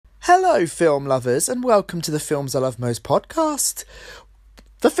Hello, film lovers, and welcome to the Films I Love Most podcast.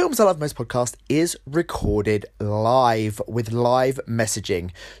 The Films I Love Most podcast is recorded live with live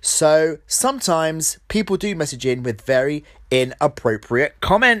messaging. So sometimes people do message in with very inappropriate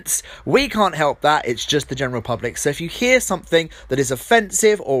comments. We can't help that. It's just the general public. So if you hear something that is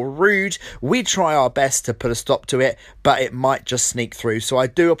offensive or rude, we try our best to put a stop to it, but it might just sneak through. So I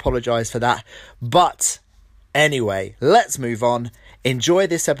do apologise for that. But anyway, let's move on. Enjoy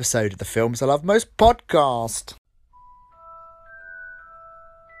this episode of the Films I Love Most podcast.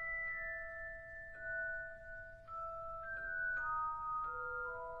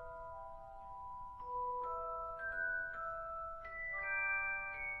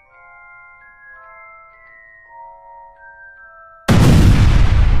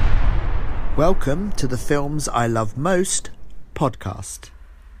 Welcome to the Films I Love Most podcast.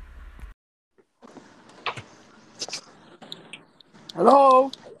 Hello.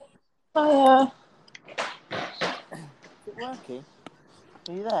 Hiya. Is it working?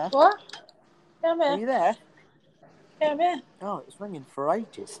 Are you there? What? Yeah, I'm Are here. you there? Yeah, I'm here. Oh, it was ringing for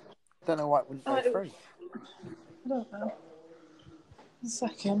ages. Don't know why it wouldn't go through. I don't know. A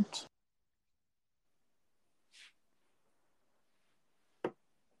second.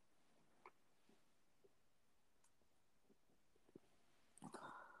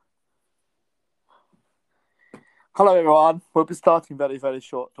 Hello, everyone. We'll be starting very, very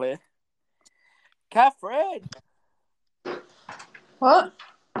shortly. Catherine, What?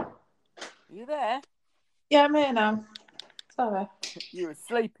 are you there? Yeah, I'm here now. Sorry. You were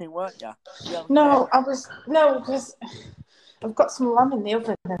sleeping, weren't you? No, because I've got some lamb in the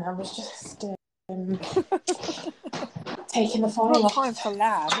oven and I was just taking the It's foil not off. time for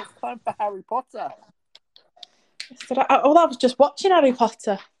lamb. It's time for Harry Potter. I was just watching Harry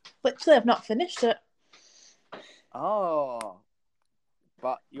Potter. Literally, I've not finished it. Oh,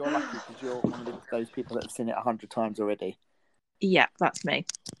 but you're lucky because you're one of those people that have seen it 100 times already. Yeah, that's me.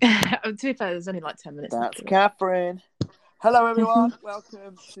 To be fair, there's only like 10 minutes. That's Catherine. Hello, everyone.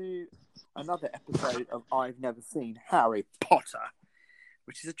 Welcome to another episode of I've Never Seen Harry Potter,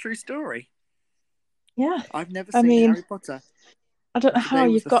 which is a true story. Yeah. I've never seen Harry Potter. I don't know how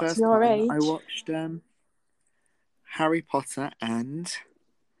you've got to your age. I watched Harry Potter and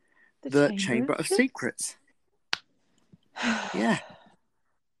the Chamber of Secrets. Yeah.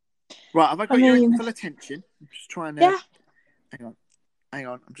 Right, have I got your full attention? I'm just trying to... Yeah. Hang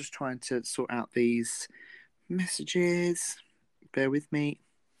on. I'm just trying to sort out these messages. Bear with me.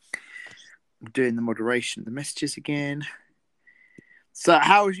 I'm doing the moderation of the messages again. So,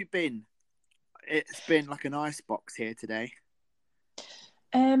 how have you been? It's been like an icebox here today.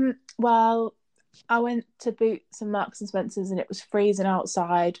 Well, I went to Boots and Marks and Spencer's and it was freezing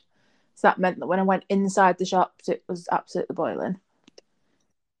outside. So that meant that when I went inside the shops, it was absolutely boiling.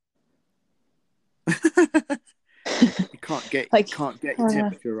 You can't get your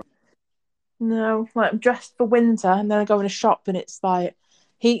temperature right. No, like I'm dressed for winter and then I go in a shop and it's like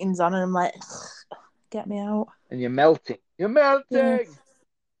heating's on and I'm like, get me out. And you're melting. You're melting!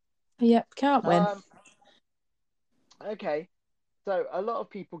 Yep, can't win. Okay. So a lot of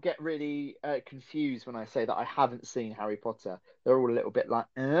people get really confused when I say that I haven't seen Harry Potter. They're all a little bit like,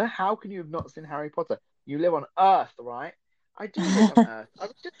 how can you have not seen Harry Potter? You live on Earth, right? I do live on Earth. I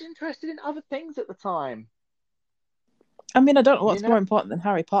was just interested in other things at the time. I mean, I don't know what's more important than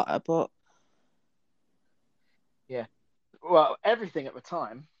Harry Potter, but... Yeah. Well, everything at the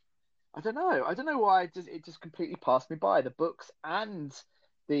time. I don't know why it just completely passed me by, the books and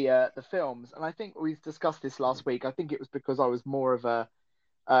the films. And I think we discussed this last week. I think it was because I was more of a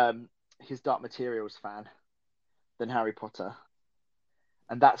His Dark Materials fan than Harry Potter.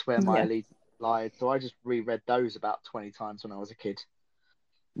 And that's where my allegiance lied. So I just reread those about 20 times when I was a kid.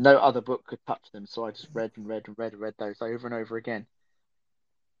 No other book could touch them, so I just read those over and over again.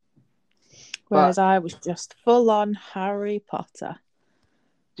 Whereas I was just full on Harry Potter.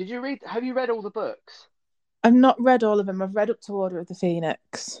 Have you read all the books? I've not read all of them. I've read up to Order of the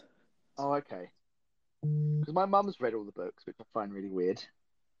Phoenix. Oh, okay. Because my mum's read all the books, which I find really weird.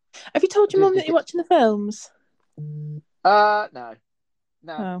 Have you told your mum that you're watching the films? No.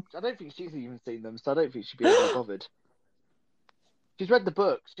 Oh. I don't think she's even seen them, so I don't think she'd be really bothered. She's read the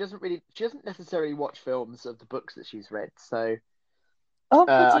books. She doesn't necessarily watch films of the books that she's read, so... Oh,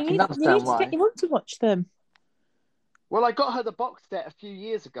 but you need to get your mum to watch them. Well, I got her the box set a few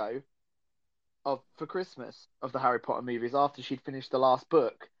years ago for Christmas of the Harry Potter movies after she'd finished the last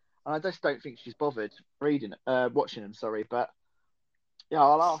book, and I just don't think she's bothered watching them. Sorry, but yeah,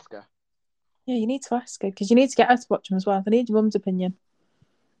 I'll ask her. Yeah, you need to ask her because you need to get her to watch them as well. I need your mum's opinion.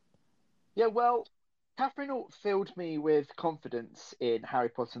 Yeah, well, Catherine filled me with confidence in Harry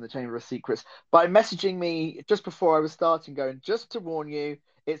Potter and the Chamber of Secrets by messaging me just before I was starting, going, just to warn you,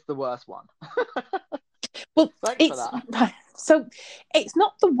 it's the worst one. Well, Thanks for that. So it's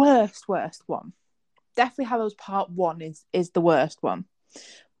not the worst one. Deathly Hallows Part 1 is the worst one.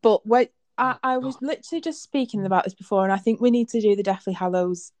 But I was literally just speaking about this before, and I think we need to do the Deathly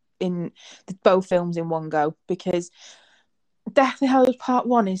Hallows in both films in one go, because Deathly Hallows Part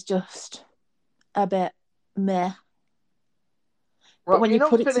 1 is just a bit meh. Right, but when you're not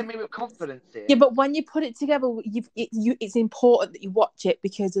filling me with confidence here. Yeah, but when you put it together, it's important that you watch it,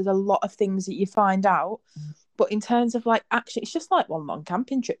 because there's a lot of things that you find out. But in terms of actually, it's just like one long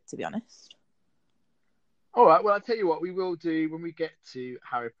camping trip, to be honest. All right, well, I'll tell you what we will do when we get to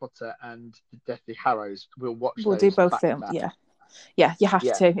Harry Potter and the Deathly Hallows. We'll do both films. Yeah, you have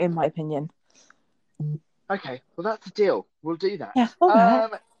to, in my opinion. Okay, well, that's the deal. We'll do that. Yeah,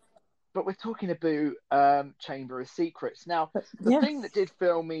 okay. But we're talking about Chamber of Secrets. Now, the thing that did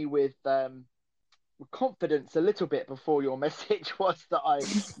fill me with confidence a little bit before your message was that I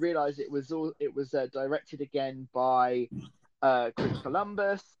realised it was directed again by Chris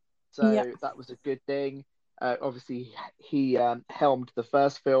Columbus. So that was a good thing. Obviously, he helmed the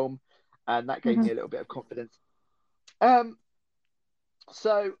first film, and that gave me a little bit of confidence.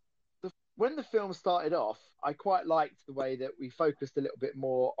 So when the film started off, I quite liked the way that we focused a little bit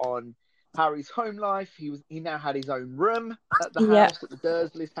more on Harry's home life. He now had his own room at the house, at the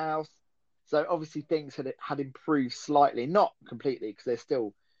Dursleys' house. So obviously things had improved slightly, not completely, because they're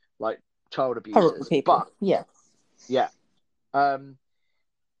still child abusers. People. But yeah.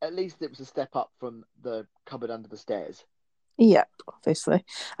 At least it was a step up from the cupboard under the stairs. Yeah, obviously.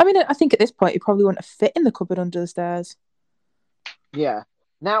 I mean, I think at this point, it probably wouldn't have fit in the cupboard under the stairs. Yeah.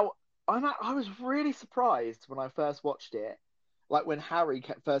 Now, I was really surprised when I first watched it, when Harry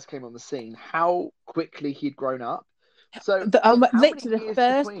first came on the scene, how quickly he'd grown up. So literally the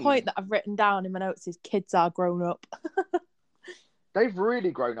first point that I've written down in my notes is kids are grown up. They've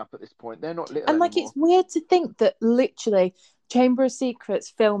really grown up at this point. They're not little anymore. It's weird to think that literally Chamber of Secrets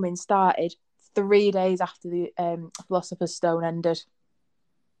filming started 3 days after the Philosopher's Stone ended.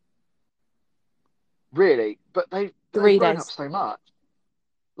 Really? But they've grown up so much.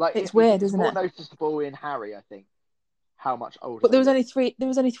 It's weird, isn't it? It's more noticeable in Harry, I think, how much older. But there was only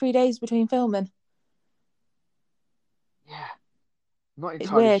 3 days between filming. Yeah. I'm not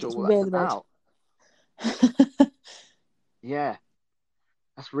entirely sure what that's about. Yeah.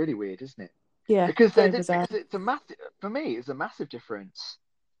 That's really weird, isn't it? Yeah. Because it's a massive, for me, it's a massive difference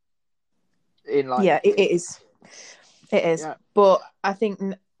in it is. It is. Yeah. But I think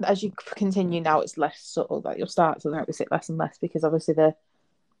as you continue now, it's less subtle that you'll start to notice it less and less, because obviously they're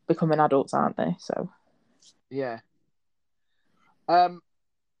becoming adults, aren't they? So yeah. Well,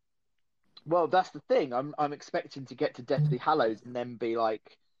 that's the thing. I'm expecting to get to Deathly Hallows and then be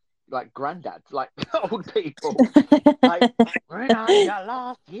like granddads, like old people. We're in your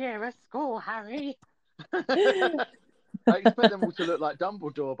last year at school, Harry. I expect them all to look like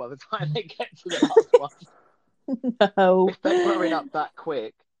Dumbledore by the time they get to the last one. No. If they're growing up that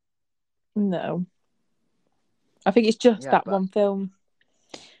quick. No. I think it's just one film.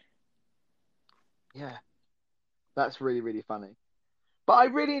 Yeah. That's really, really funny. But I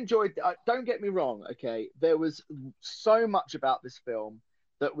really enjoyed don't get me wrong, okay? There was so much about this film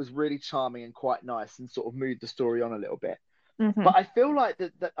that was really charming and quite nice and sort of moved the story on a little bit. Mm-hmm. But I feel like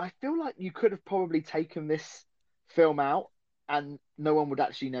I feel like you could have probably taken this film out and no one would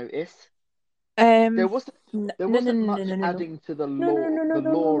actually notice. There wasn't much adding to the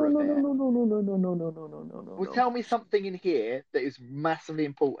lore of it. No. Well, tell me something in here that is massively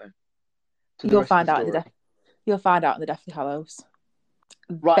important. You'll find out in the Deathly Hallows.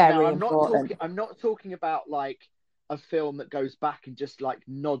 Right. Now, I'm not talking about a film that goes back and just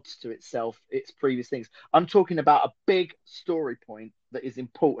nods to itself, its previous things. I'm talking about a big story point that is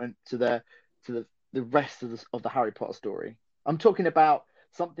important to the rest of the Harry Potter story. I'm talking about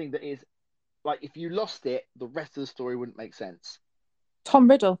something that is if you lost it, the rest of the story wouldn't make sense. Tom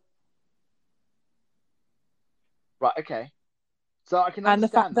Riddle. Right. Okay. So I can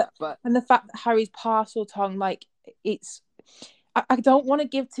understand and the fact that Harry's Parseltongue, it's. I don't want to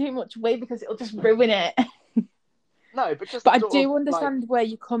give too much away because it'll just ruin it. No, but I do understand where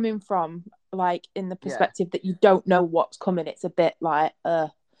you're coming from, in the perspective that you don't know what's coming. It's a bit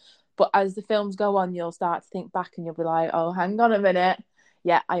But as the films go on, you'll start to think back and you'll be like, oh, hang on a minute.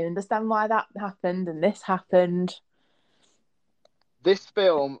 Yeah, I understand why that happened and this happened. This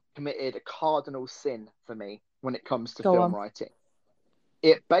film committed a cardinal sin for me when it comes to film writing.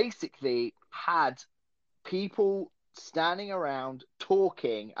 It basically had people standing around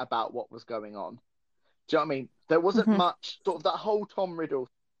talking about what was going on. Do you know what I mean? There wasn't Mhm. much sort of that whole Tom Riddle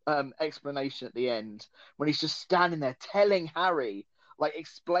explanation at the end when he's just standing there telling Harry, like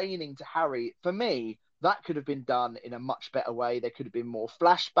explaining to Harry. For me, that could have been done in a much better way. There could have been more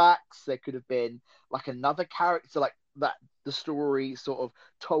flashbacks. There could have been like another character, like that. The story sort of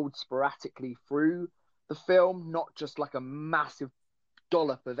told sporadically through the film, not just like a massive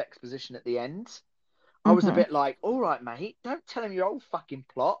dollop of exposition at the end. I was a Mhm. bit like, all right, mate, don't tell him your old fucking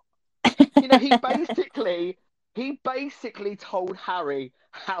plot. You know, he basically told Harry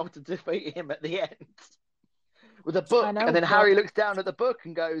how to defeat him at the end with a I book, and know, then but Harry looks down at the book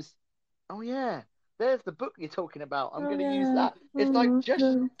and goes, "Oh yeah, there's the book you're talking about. I'm oh going to use yeah. that." It's like, just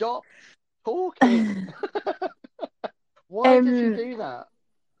Mhm. stop talking. Why did you um, do that?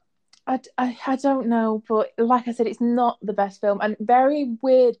 I don't know, but like I said, it's not the best film, and very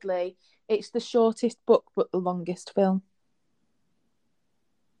weirdly, it's the shortest book but the longest film.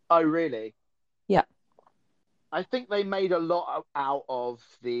 Oh really? Yeah, I think they made a lot out of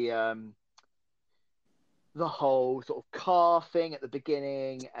the whole sort of car thing at the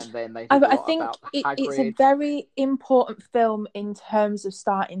beginning, and then they did a I lot think about it's a Hagrid. very important film in terms of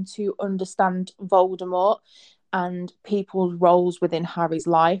starting to understand Voldemort and people's roles within Harry's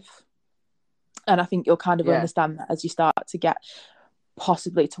life. And I think you'll kind of Yeah, understand that as you start to get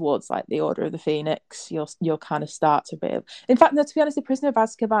possibly towards like the Order of the Phoenix. You'll kind of start to be. In fact, no, to be honest, the Prisoner of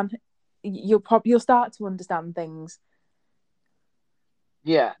Azkaban, you'll start to understand things.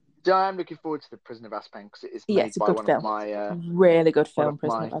 yeah. So I'm looking forward to the Prison of Azkaban because it is Yeah, made it's a by good film, really good one of film,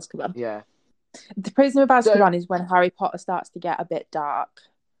 Prisoner of my Azkaban. yeah. The Prisoner of So Azkaban is when Harry Potter starts to get a bit dark.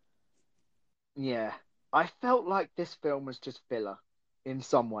 yeah, I felt like this film was just filler in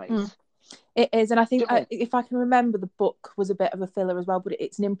some ways. Mm. It is, and I Do think you know what I mean? if I can remember, the book was a bit of a filler as well, but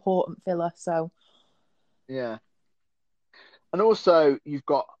it's an important filler. So, Yeah, and also you've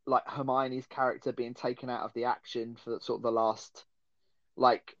got like Hermione's character being taken out of the action for sort of the last,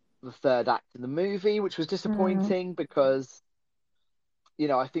 like the third act in the movie, which was mm. disappointing because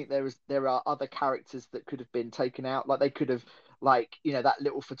I think there are other characters that could have been taken out. Like they could have, like that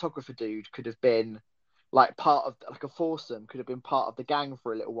little photographer dude could have been like part of like a foursome, could have been part of the gang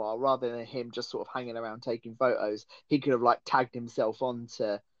for a little while, rather than him just sort of hanging around taking photos. He could have like tagged himself on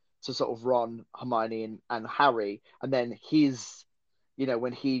to sort of Ron, Hermione, and Harry, and then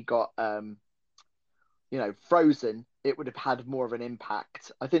when he got frozen, it would have had more of an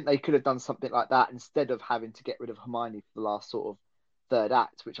impact. I think they could have done something like that instead of having to get rid of Hermione for the last sort of third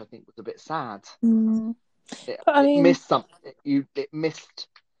act, which I think was a bit sad. Mm. It, But I it mean, missed something. It missed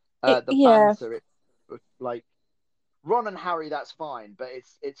the yeah. banter. It like Ron and Harry, that's fine, but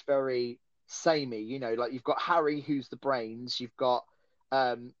it's very samey. Like you've got Harry who's the brains, you've got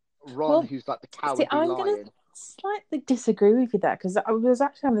Ron Well, who's like the see, cowardly I'm gonna lion. slightly disagree with you there because I was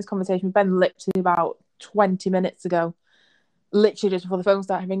actually having this conversation with Ben literally about 20 minutes ago, literally just before the phone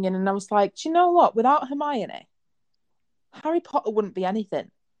started ringing, and I was like, do you know what? Without Hermione, Harry Potter wouldn't be anything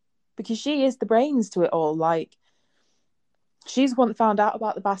because she is the brains to it all. Like, she's the one that found out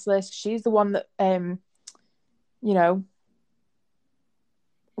about the basilisk. She's the one that, you know,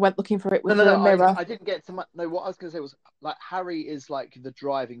 went looking for it No, with no, the no. mirror. I didn't get to much. No, what I was going to say was like Harry is like the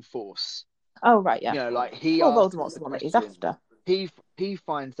driving force. Oh, right, yeah. Like he Well, asks Voldemort's the the one that he's questions. after. He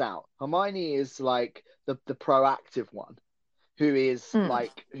finds out. Hermione is like the proactive one, who is Mm.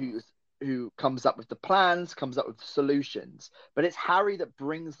 like who comes up with the plans, comes up with the solutions. But it's Harry that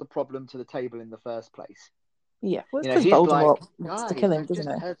brings the problem to the table in the first place. Yeah, well, it's because He's like, Voldemort wants to guys, kill him, I've doesn't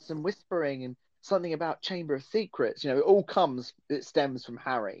just he? heard some whispering and something about Chamber of Secrets. It stems from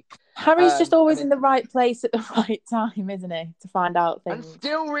Harry. Harry's just And always then in the right place at the right time, isn't he, to find out and things.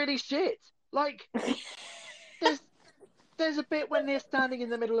 still really shit. Like there's there's a bit when they're standing in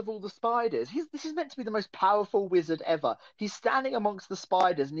the middle of all the spiders. This is meant to be the most powerful wizard ever. He's standing amongst the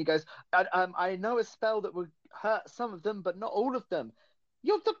spiders and he goes, I know a spell that would hurt some of them, but not all of them.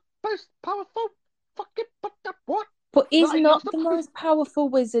 You're the most powerful fucking what? But he's Like you're not the supposed. most powerful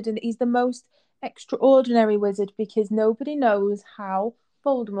wizard, and he's the most extraordinary wizard because nobody knows how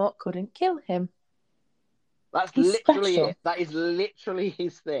Voldemort couldn't kill him. That's He's literally special. it. That is literally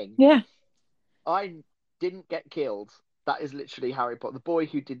his thing. Yeah, I didn't get killed. That is literally Harry Potter, the boy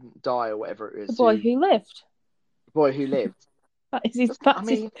who didn't die or whatever it the is, boy who lived. the boy who lived. That is his. I That's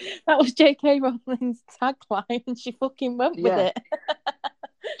his. mean, That was J.K. Rowling's tagline, and she fucking went with yeah, it.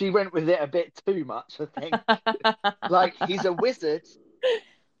 she went with it a bit too much, I think. Like he's a wizard,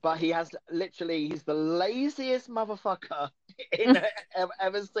 but he's the laziest motherfucker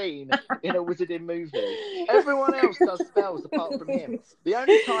ever seen in a wizarding movie. Everyone else does spells apart from him. The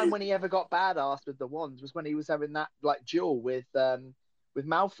only time when he ever got badass with the wands was when he was having that like duel with with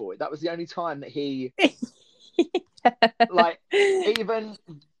Malfoy. That was the only time that he like even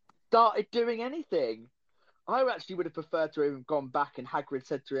started doing anything. I actually would have preferred to have gone back and Hagrid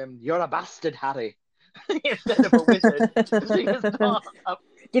said to him, "You're a bastard, Harry," instead of a wizard, because he was not.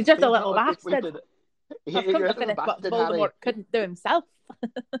 You're just He's a little not a good bastard. wizard. I've You're come a to little finish what bastard, Voldemort Harry. couldn't do himself.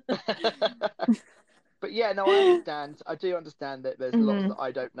 But yeah, no, I understand. I do understand that there's lots that Mhm.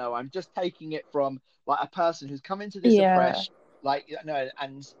 I don't know. I'm just taking it from like a person who's come into this Yeah, afresh, like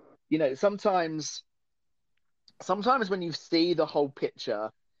and sometimes when you see the whole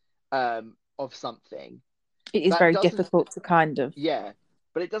picture of something, it is that very doesn't, difficult to kind of. yeah,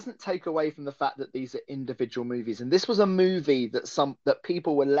 but it doesn't take away from the fact that these are individual movies, and this was a movie that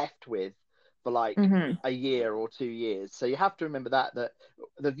people were left with for like Mhm. a year or 2 years. So you have to remember that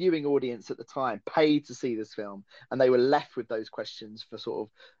the viewing audience at the time paid to see this film, and they were left with those questions for sort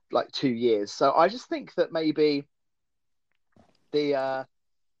of like 2 years. So I just think that maybe the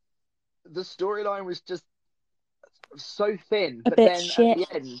the storyline was just so thin, A but bit then at shit.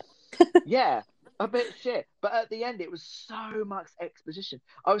 the end, yeah, a bit shit. But at the end, it was so much exposition.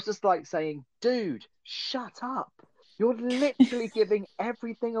 I was just like saying, dude, shut up. You're literally giving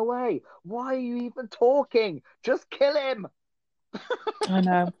everything away. Why are you even talking? Just kill him. I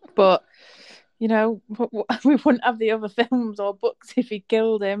know, but you know, we wouldn't have the other films or books if he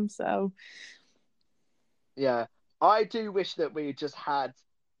killed him. So Yeah. I do wish that we just had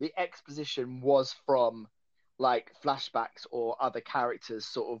the exposition was from like flashbacks or other characters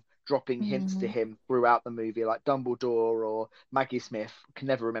sort of dropping hints to him throughout the movie, like Dumbledore or Maggie Smith. Can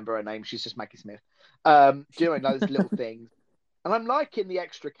never remember her name. She's just Maggie Smith. Doing those little things. And I'm liking the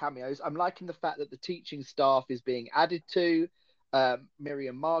extra cameos. I'm liking the fact that the teaching staff is being added to.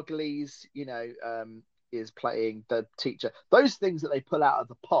 Miriam Margolyes, is playing the teacher. Those things that they pull out of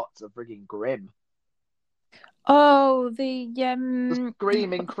the pots are frigging grim. oh, The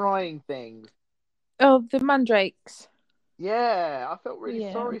screaming, crying things. the mandrakes. Yeah, I felt really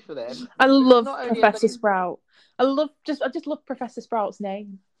Yeah, sorry for them I because love not only are Professor they, Sprout. I just love Professor Sprout's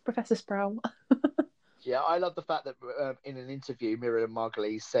name, Professor Sprout. yeah, I love the fact that in an interview, Miriam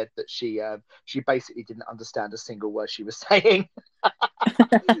Margolyes said that she basically didn't understand a single word she was saying.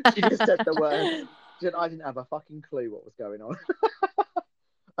 She just said the words. She said, "I didn't have a fucking clue what was going on."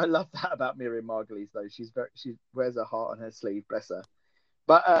 I love that about Miriam Margolyes, though. She wears her heart on her sleeve, bless her.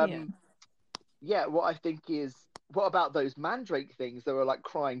 But Yeah, yeah, what I think is, what about those mandrake things that were like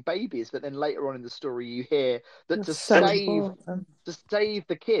crying babies? But then later on in the story, you hear that that's so important. to save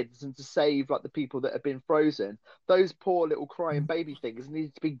the kids and to save like the people that have been frozen, those poor little crying baby things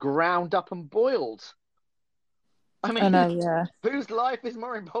need to be ground up and boiled. I I mean, know, yeah, whose life is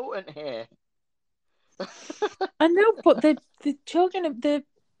more important here? I know, but the children, the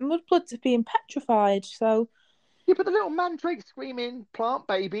mudbloods are being petrified. So Yeah, but the little mandrake screaming plant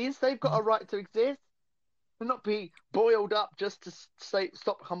babies, they've got a right to exist. And not be boiled up just to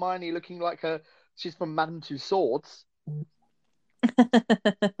stop Hermione looking like she's from Madame Tussauds.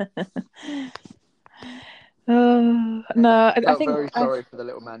 no, I Felt think very sorry for the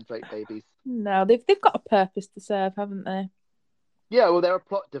little mandrake babies. no, they've got a purpose to serve, haven't they? Yeah, well, they're a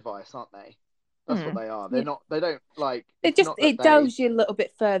plot device, aren't they? That's what Hmm. they are. They're Yeah. not. They don't like. It It's just not that it they. delves you a little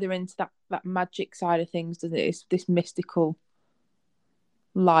bit further into that magic side of things, doesn't it? It's this mystical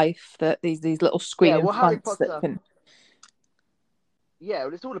life that these little Yeah, screaming well, Harry plants that Potter. can. Yeah,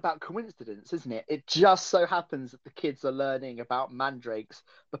 well, it's all about coincidence, isn't it? It just so happens that the kids are learning about mandrakes,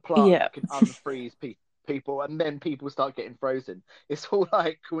 the plant Yeah. that can unfreeze people, and then people start getting frozen. It's all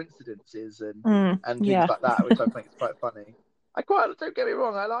like coincidences and things Yeah. like that, which I think is quite funny. Don't get me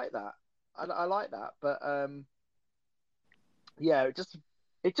wrong, I like that. I like that, but yeah,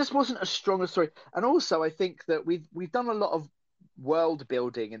 it just wasn't as strong a story. And also, I think that we've done a lot of world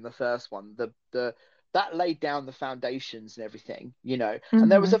building in the first one. The that laid down the foundations and everything, And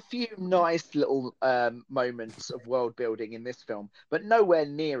there was Hmm. a few nice little moments of world building in this film, but nowhere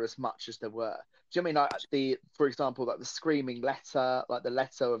near as much as there were. Do you know what I mean, like for example, like the screaming letter, like the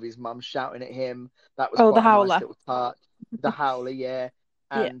letter of his mum shouting at him? That was Oh, the quite a nice Howler. little touch. The Howler, yeah,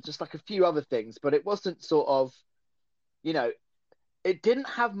 Yeah. and just like a few other things, but it wasn't sort of, you know, it didn't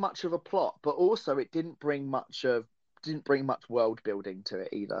have much of a plot, but also it didn't bring much world building to it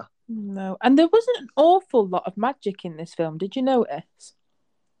either. No, and there wasn't an awful lot of magic in this film. Did you notice?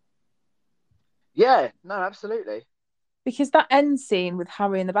 Yeah, no, absolutely. Because that end scene with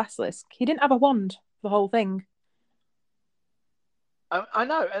Harry and the basilisk, he didn't have a wand for the whole thing. I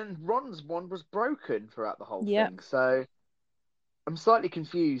know, and Ron's wand was broken throughout the whole Yeah. thing, so I'm slightly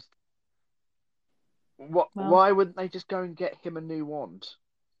confused. What? Well, Why wouldn't they just go and get him a new wand?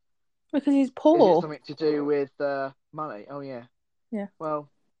 because he's Is it poor. something to do with money? Oh yeah. Yeah. Well,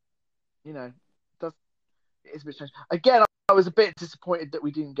 it's a bit strange. Again, I was a bit disappointed that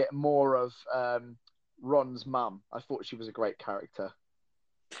we didn't get more of Ron's mum. I thought she was a great character.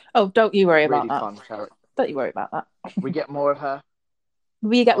 Oh, don't you worry Really about that. fun character. Don't you worry about that. We get more of her.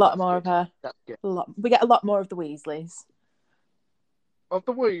 We get a lot that's more good. of her. That's good. We get a lot more of the Weasleys. Of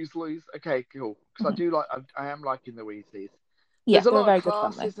the Weasleys, okay, cool. Because I am liking the Weasleys. Yeah, There's a lot very of good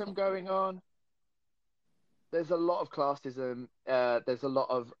family. classism going on. There's a lot of classism. There's a lot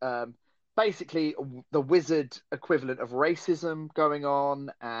of basically the wizard equivalent of racism going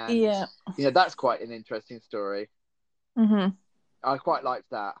on, and that's quite an interesting story. Mm-hmm. I quite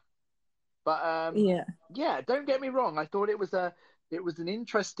liked that. But yeah, don't get me wrong. I thought it was an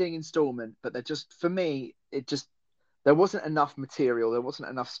interesting installment, but for me, there wasn't enough material. There wasn't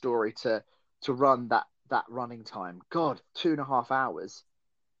enough story to run that running time. God, 2.5 hours.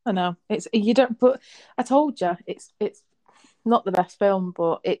 I know but I told you it's not the best film,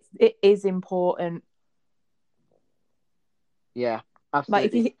 but it is important. Yeah,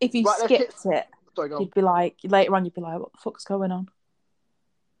 absolutely. Like if you skipped it, you'd be like later on, you'd be like, what the fuck's going on?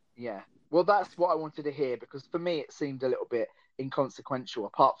 Yeah. Well, that's what I wanted to hear, because for me it seemed a little bit inconsequential,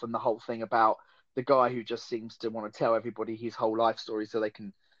 apart from the whole thing about the guy who just seems to want to tell everybody his whole life story so they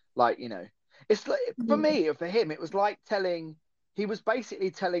can, it's like, for him, it was like he was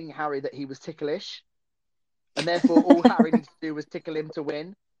basically telling Harry that he was ticklish, and therefore all Harry needs to do was tickle him to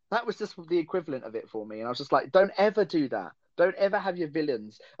win. That was just the equivalent of it for me. And I was just like, don't ever do that. Don't ever have your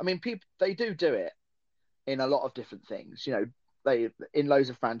villains. I mean, people, they do it in a lot of different things. In loads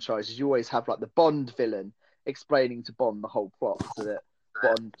of franchises, you always have like the Bond villain explaining to Bond the whole plot, so that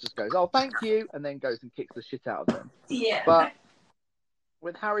Bond just goes, "Oh, thank you," and then goes and kicks the shit out of them. Yeah. But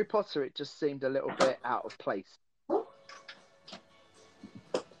with Harry Potter, it just seemed a little bit out of place.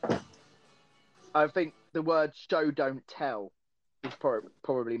 I think the word "show don't tell" is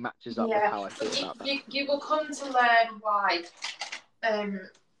probably matches up with how I feel about that. You will come to learn why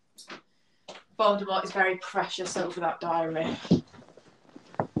Voldemort is very precious over that diary.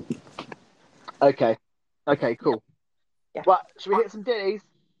 Okay, cool. Yeah. Well, should we hit some ditties?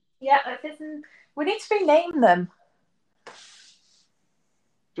 Yeah, we need to rename them.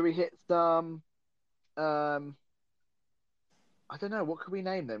 Should we hit some? I don't know. What could we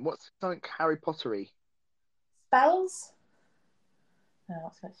name them? What's something Harry Pottery? Spells?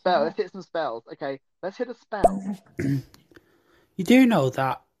 No, Let's hit some spells. Okay, let's hit a spell. You do know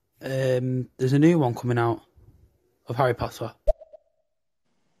that there's a new one coming out of Harry Potter?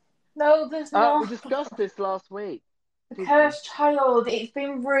 No, there's not. We discussed this last week. The Cursed Child. It's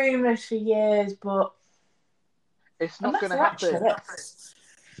been rumoured for years, but it's not going to happen.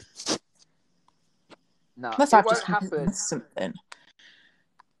 No, unless it won't happen. Something.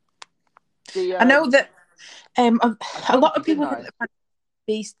 I know that a lot of people think that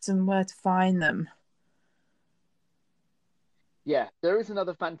beasts and where to find them. Yeah, there is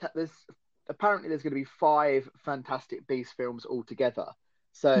another apparently there's going to be 5 Fantastic Beasts films altogether.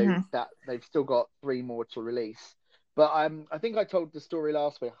 So that they've still got 3 more to release. But I think I told the story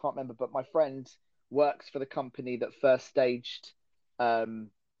last week. I can't remember, but my friend works for the company that first staged The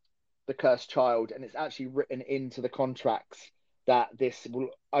Cursed Child, and it's actually written into the contracts that this will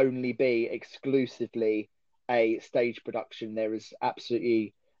only be exclusively a stage production. There is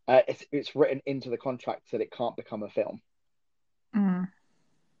absolutely it's written into the contract that it can't become a film. And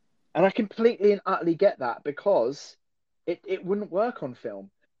I completely and utterly get that, because it wouldn't work on film,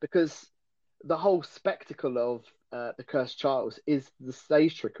 because the whole spectacle of The Cursed Child is the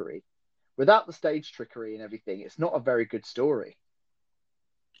stage trickery. Without the stage trickery and everything, it's not a very good story.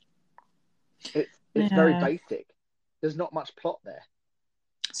 It's very basic. There's not much plot there.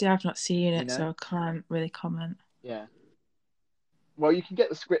 See, I've not seen it, so I can't really comment. Yeah. Well, you can get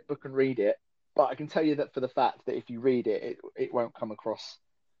the script book and read it, but I can tell you that for the fact that if you read it, it won't come across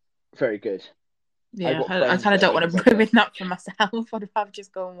very good. Yeah, I kind of don't want to ruin that for myself. I'd rather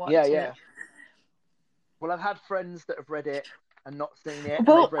just go and watch it. Yeah. Well, I've had friends that have read it and not seen it.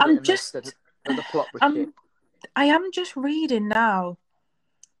 Well, and they've read it said that the plot was shit. I am just reading now,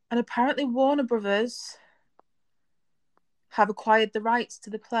 and apparently Warner Brothers have acquired the rights to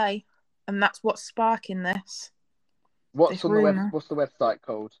the play, and that's what's sparking this. What's the website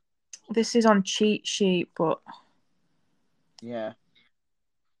called? This is on Cheat Sheet, but yeah.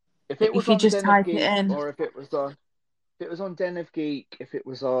 If it was you on just Den type of Geek, it in, or if it was on Den of Geek, if it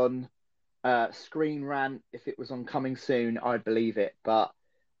was on Screen Rant, if it was on Coming Soon, I'd believe it. But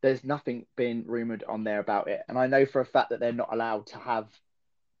there's nothing been rumoured on there about it, and I know for a fact that they're not allowed to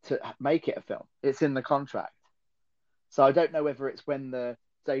make it a film. It's in the contract, so I don't know whether it's when the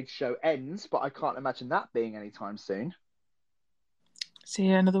stage show ends, but I can't imagine that being anytime soon. So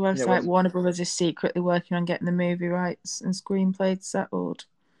yeah, another website, what's- Warner Brothers is secretly working on getting the movie rights and screenplay settled.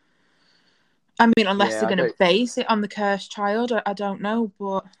 I mean, unless they're going to base it on The Cursed Child, I don't know,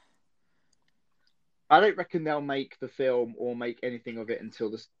 but I don't reckon they'll make the film or make anything of it until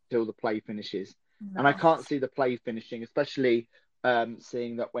the play finishes. no. And I can't see the play finishing, especially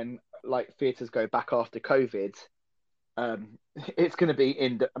seeing that when like theatres go back after COVID, it's going to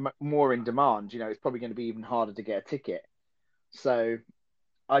be more in demand. You know, it's probably going to be even harder to get a ticket. So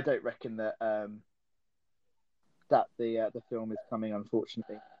I don't reckon that that the film is coming,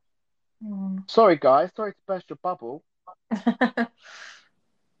 unfortunately. Sorry, guys. Sorry to burst your bubble.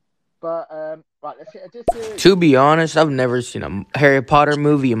 But right, let's get a To be honest, I've never seen a Harry Potter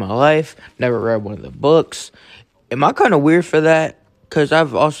movie in my life. Never read one of the books. Am I kind of weird for that? Because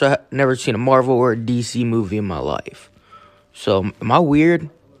I've also never seen a Marvel or a DC movie in my life. So, am I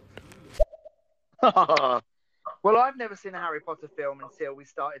weird? Well, I've never seen a Harry Potter film until we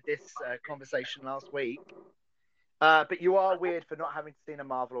started this conversation last week. But you are weird for not having seen a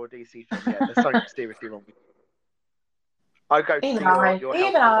Marvel or DC film yet. There's something seriously wrong with you. I go to even see your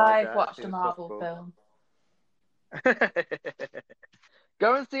even I've watched a Marvel film.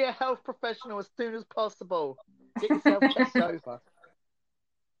 Go and see a health professional as soon as possible. Get yourself checked over.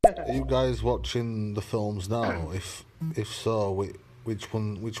 Are you guys watching the films now? If so, which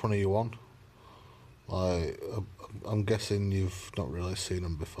one are you on? Like, I'm guessing you've not really seen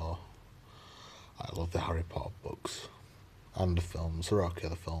them before. I love the Harry Potter books and the films. They're okay,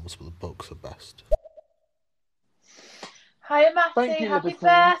 the films, but the books are best. Hiya, Matty. Thank you, Happy Liberty.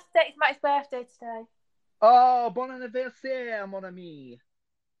 birthday. It's Matt's birthday today. Oh, bon anniversaire, mon ami.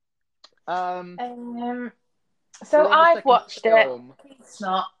 So I've watched film. it. It's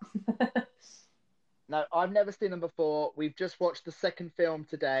not. No, I've never seen them before. We've just watched the second film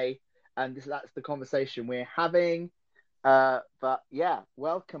today, and that's the conversation we're having. But yeah,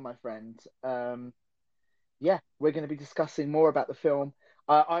 welcome, my friend. Yeah, we're going to be discussing more about the film.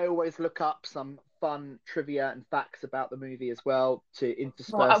 I always look up some fun trivia and facts about the movie as well to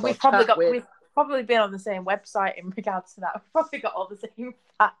intersperse We've probably been on the same website in regards to that. We've probably got all the same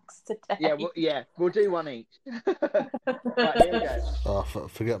facts today. We'll do one each. Right, here we go. Oh,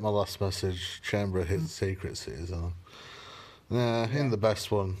 forget my last message. Chamber of Hidden Secrets it is on. In the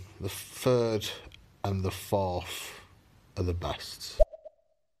best one. The third and the fourth are the best.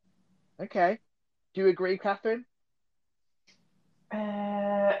 Okay. Do you agree, Catherine?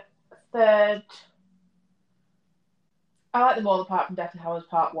 Third. I like them all apart from Deathly Hallows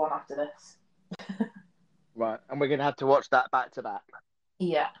Part 1 after this. Right, and we're going to have to watch that back to back.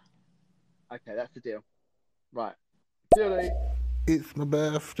 Yeah. Okay, that's the deal. Right. Julie. It's my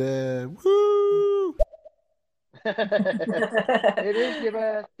birthday. Woo! It is your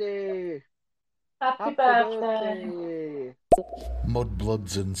birthday. Happy birthday.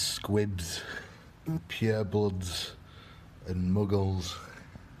 Mudbloods and squibs. Purebloods and muggles.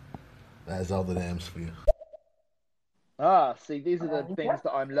 There's all the names for you. See, these are the things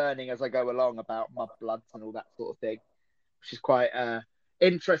that I'm learning as I go along about mudbloods and all that sort of thing, which is quite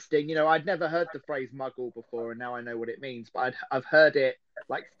interesting. You know, I'd never heard the phrase muggle before, and now I know what it means. But I've heard it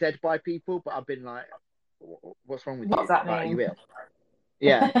like said by people, but I've been like, "What's wrong with you? What's that mean? Are you ill?"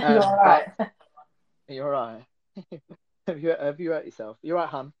 Yeah, You're all right. You're all right. Have you hurt yourself? You're right,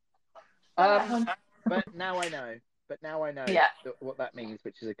 hun. But now I know. What that means,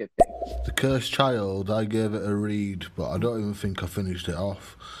 which is a good thing. The Cursed Child, I gave it a read, but I don't even think I finished it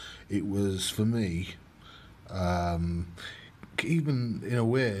off. It was, for me, even in a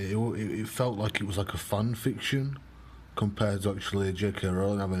way, it felt like it was like a fan fiction compared to actually J.K.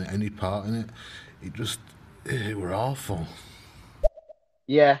 Rowling having any part in it. It were awful.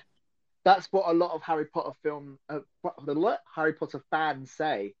 Yeah, that's what a lot of Harry Potter Harry Potter fans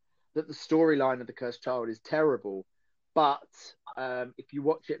say, that the storyline of The Cursed Child is terrible. But if you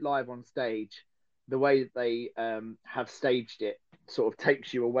watch it live on stage, the way that they have staged it sort of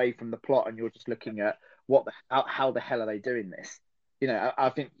takes you away from the plot, and you're just looking at how the hell are they doing this? You know, I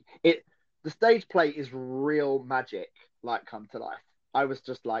think the stage play is real magic, like come to life. I was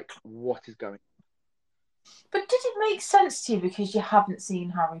just like, what is going on? But did it make sense to you because you haven't seen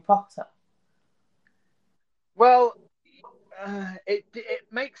Harry Potter? Well, it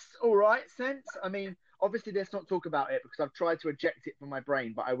makes all right sense. I mean, obviously, let's not talk about it because I've tried to eject it from my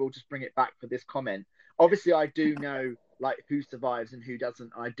brain, but I will just bring it back for this comment. Obviously, I do know like who survives and who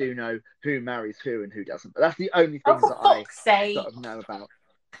doesn't. I do know who marries who and who doesn't. But that's the only things that I sort of know about.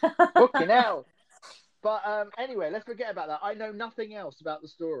 Fucking hell. But anyway, let's forget about that. I know nothing else about the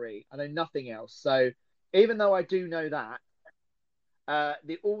story. I know nothing else. So even though I do know that,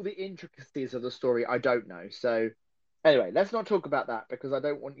 all the intricacies of the story, I don't know. So Anyway, let's not talk about that because I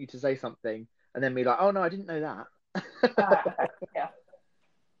don't want you to say something and then be like, "Oh no, I didn't know that." Okay. Yeah.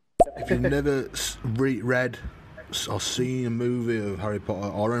 If you've never read or seen a movie of Harry Potter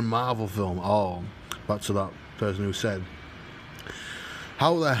or a Marvel film, back to that person who said,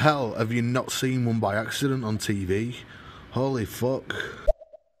 how the hell have you not seen one by accident on TV? Holy fuck.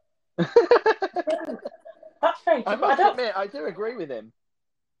 That's very true. I But I must don't. admit, I do agree with him.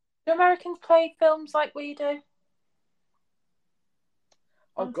 Do Americans play films like we do?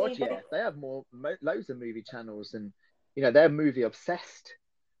 Oh On God, TV? yeah, they have loads of movie channels, and they're movie obsessed,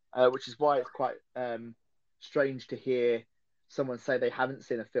 which is why it's quite strange to hear someone say they haven't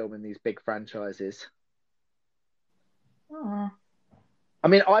seen a film in these big franchises. Hmm. I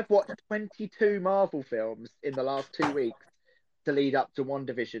mean, I've watched 22 Marvel films in the last 2 weeks to lead up to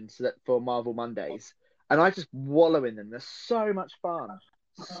WandaVision for Marvel Mondays, and I just wallow in them. They're so much fun,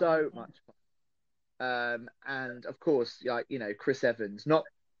 so much fun. And of course, like Chris Evans, not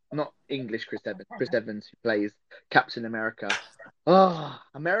English Chris Evans who plays Captain America. Oh,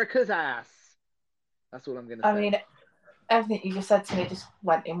 America's ass. That's all I'm gonna say. I mean, everything you just said to me just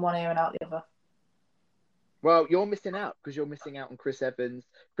went in one ear and out the other. Well, you're missing out because you're missing out on Chris Evans,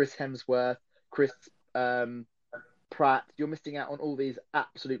 Chris Hemsworth, Chris Pratt. You're missing out on all these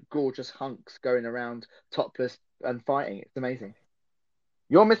absolute gorgeous hunks going around topless and fighting. It's amazing.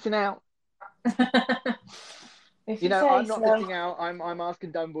 You're missing out. If I'm not missing out. I'm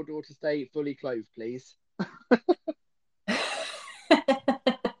asking Dumbledore to stay fully clothed, please.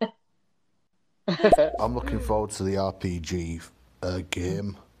 I'm looking forward to the RPG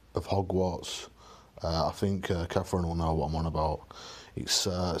game of Hogwarts. I think Catherine will know what I'm on about. It's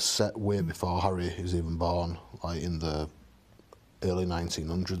set way before Harry is even born, like in the early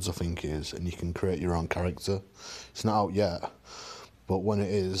 1900s, I think it is, and you can create your own character. It's not out yet, but when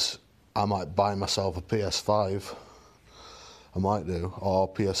it is, I might buy myself a PS5. I might do,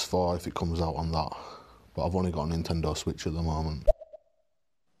 or PS4 if it comes out on that. But I've only got a Nintendo Switch at the moment.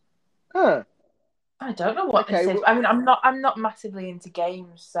 Huh. I don't know what Okay, this is. well- I mean, I'm not massively into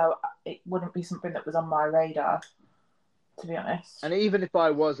games, so it wouldn't be something that was on my radar, to be honest. And even if I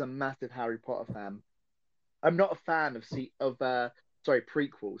was a massive Harry Potter fan, I'm not a fan of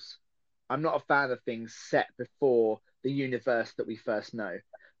prequels. I'm not a fan of things set before the universe that we first know,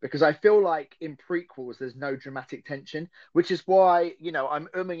 because I feel like in prequels there's no dramatic tension, which is why I'm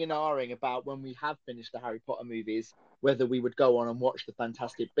umming and ahhing about when we have finished the Harry Potter movies whether we would go on and watch the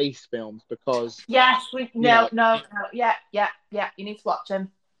Fantastic Beasts films because Yes, no. Yeah. You need to watch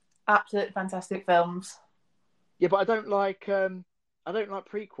them. Absolutely fantastic films. Yeah, but I don't like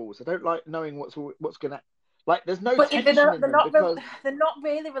prequels. I don't like knowing what's gonna like. There's no tension in them because. They're not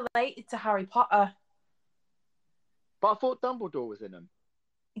really related to Harry Potter. But I thought Dumbledore was in them.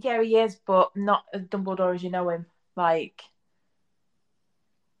 Yeah, he is, but not as Dumbledore as you know him. Like,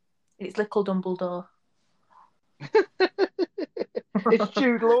 it's little Dumbledore. It's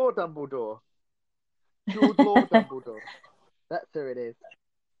Jude Law Dumbledore. Jude Law Dumbledore. That's who it is.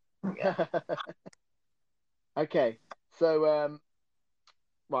 Yeah. Okay, so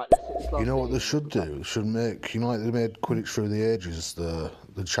right. You know what they should do? Should make like they made Quidditch Through the Ages, the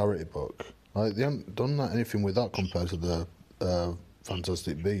charity book. Like they haven't done anything with that compared to the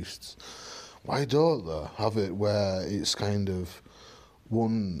Fantastic Beasts. Why don't they have it where it's kind of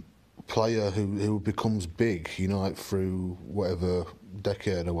one player who becomes big, like through whatever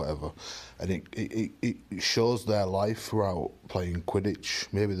decade or whatever, and it shows their life throughout playing Quidditch.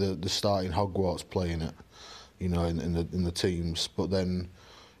 Maybe they're starting Hogwarts playing it, in the teams, but then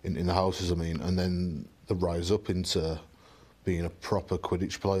in the houses, I mean, and then they rise up into being a proper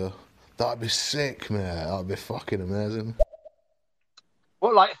Quidditch player. That'd be sick, mate. That'd be fucking amazing.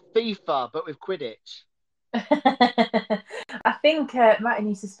 What, like FIFA, but with Quidditch? I think Matty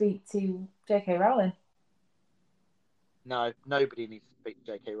needs to speak to J.K. Rowling. No, nobody needs to speak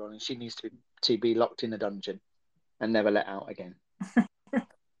to J.K. Rowling. She needs to be locked in a dungeon and never let out again.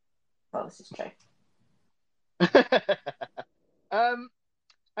 Well, this is true.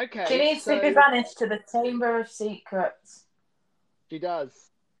 Okay. She needs to be banished to the Chamber of Secrets. She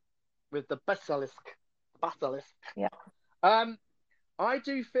does. With the basilisk. Yeah. I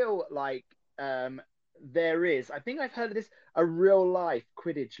do feel like there is, I think I've heard of this, a real life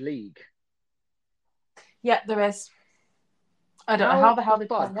Quidditch league. Yeah, there is. I don't know how the hell they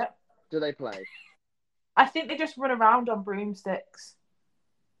play it. Do they play? I think they just run around on broomsticks.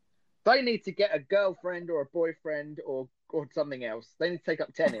 They need to get a girlfriend or a boyfriend or something else. They need to take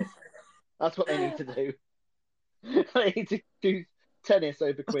up tennis. That's what they need to do. They need to do tennis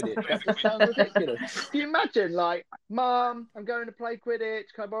over Quidditch. That just sounds ridiculous. Can you imagine, like, Mum, I'm going to play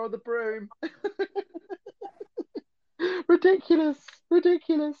Quidditch. Can I borrow the broom? Ridiculous.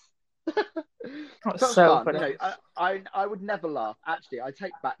 That's Just so fun. funny. You know, I would never laugh. Actually, I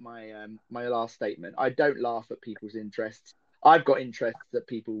take back my my last statement. I don't laugh at people's interests. I've got interests that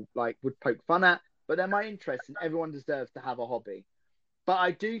people like would poke fun at, but they're my interests, and everyone deserves to have a hobby. But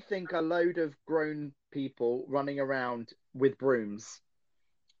I do think a load of grown people running around with brooms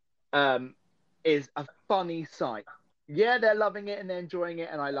is a funny sight. Yeah, they're loving it and they're enjoying it,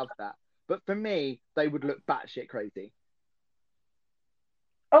 and I love that. But for me, they would look batshit crazy.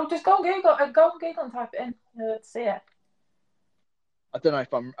 Oh, just go on Google and type it in to see it. I don't know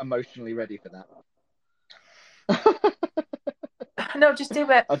if I'm emotionally ready for that. No, just do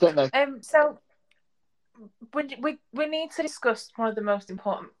it. I don't know. So we need to discuss one of the most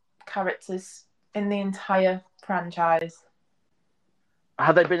important characters in the entire franchise.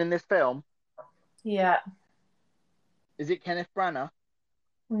 Have they been in this film? Yeah. Is it Kenneth Branagh?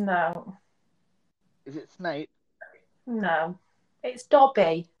 No. Is it Snape? No. It's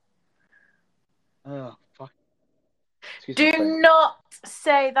Dobby. Oh, fuck. Excuse Do my French. not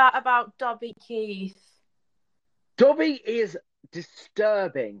say that about Dobby Keith. Dobby is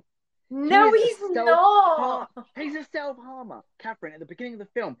disturbing. No, He is he's a not. He's a self-harmer. Catherine, at the beginning of the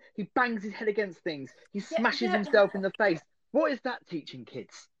film, he bangs his head against things. He Yeah, smashes yeah. himself in the face. What is that teaching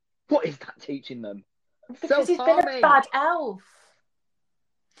kids? What is that teaching them? Because he's been Self-harming. a bad elf.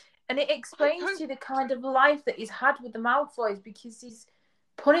 And it explains don't- to you the kind of life that he's had with the Malfoys because he's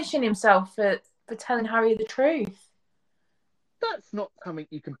punishing himself for telling Harry the truth. That's not something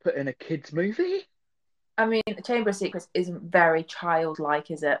you can put in a kids' movie. I mean, the Chamber of Secrets isn't very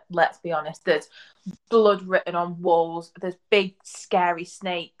childlike, is it? Let's be honest. There's blood written on walls. There's big, scary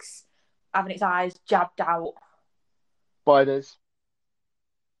snakes having its eyes jabbed out. Spiders.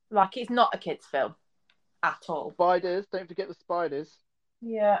 Like, it's not a kid's film at all. Spiders. Don't forget the spiders.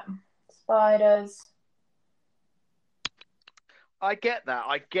 Yeah. Spiders. I get that.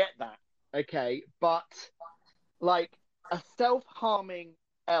 Okay, but like a self-harming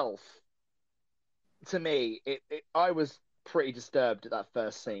elf, to me, I was pretty disturbed at that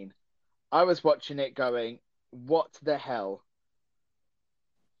first scene. I was watching it going, what the hell?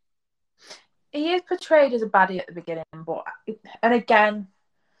 He is portrayed as a baddie at the beginning, and again,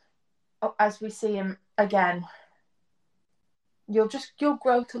 as we see him again, you'll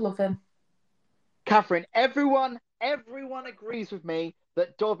grow to love him. Catherine, everyone agrees with me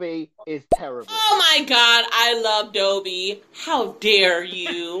that Dobby is terrible. Oh my god, I love Dobby. How dare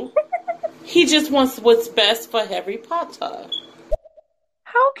you? He just wants what's best for Harry Potter.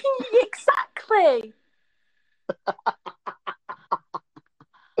 How can you exactly?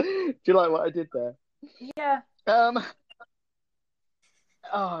 Do you like what I did there? Yeah.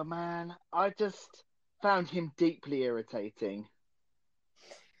 Oh man, I just found him deeply irritating.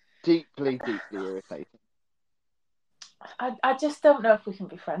 Deeply irritating. I just don't know if we can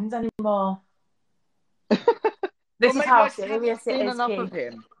be friends anymore. This Well, is how I serious haven't it seen is, enough Keith. of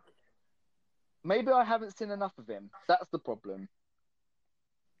him. Maybe I haven't seen enough of him. That's the problem.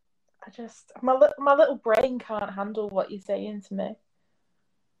 My little brain can't handle what you're saying to me.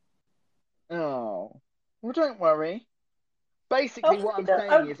 Oh, well, don't worry. Basically, what I'm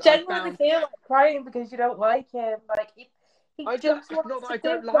saying I is, genuinely feel like crying because you don't like him. Like he just wants not that I to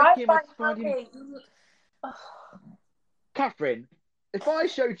don't do like right him. by I find him. Harry. Catherine, if I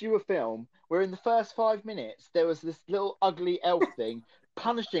showed you a film where in the first 5 minutes there was this little ugly elf thing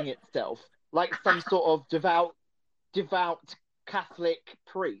punishing itself like some sort of devout Catholic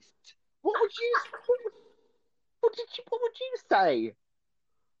priest, what would you say?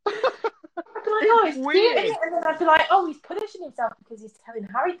 I'd be like, oh, he's weird. doing it, and then I'd be like, oh, he's punishing himself because he's telling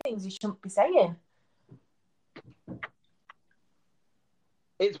Harry things he shouldn't be saying.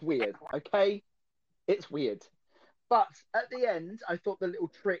 It's weird, okay? It's weird. But at the end, I thought the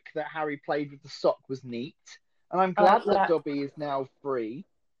little trick that Harry played with the sock was neat. And I'm glad that Dobby is now free.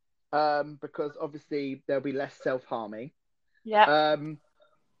 Because obviously there'll be less self-harming. Yeah.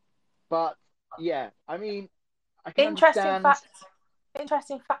 But yeah, I mean, I can understand.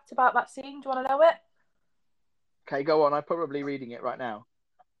 Interesting fact about that scene. Do you want to know it? Okay, go on. I'm probably reading it right now.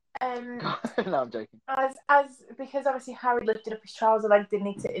 No, I'm joking. Because obviously Harry lifted up his trouser leg, didn't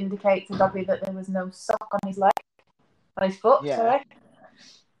he, to indicate to Dobby that there was no sock on his leg, on his foot. Yeah. Sorry.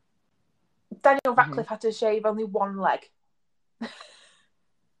 Daniel Radcliffe had to shave only one leg. He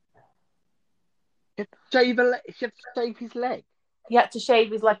had to shave his leg. He had to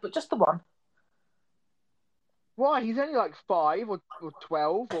shave his leg, but just the one. Why? He's only like 5 or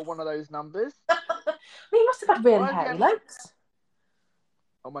 12 or one of those numbers. He must have had really hairy legs.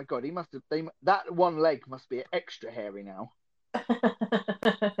 Oh my god, he must have. That one leg must be extra hairy now.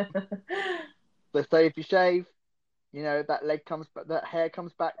 So say if you shave, You know, that hair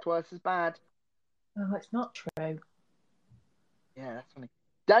comes back twice as bad. Oh, it's not true. Yeah, that's funny.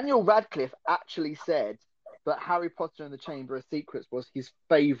 Daniel Radcliffe actually said that Harry Potter and the Chamber of Secrets was his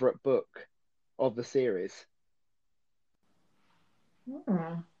favourite book of the series.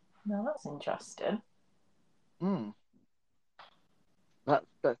 Now that's interesting.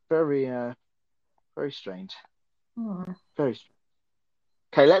 That's very very strange. Very strange.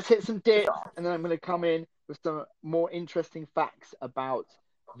 Okay, let's hit some dips, and then I'm going to come in with some more interesting facts about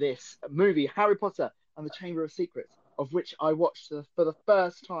this movie, Harry Potter and the Chamber of Secrets, of which I watched for the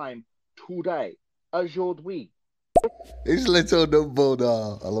first time today, aujourd'hui. His little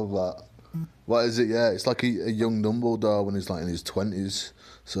Dumbledore. I love that. What is it? Yeah, it's like a young Dumbledore when he's like in his 20s.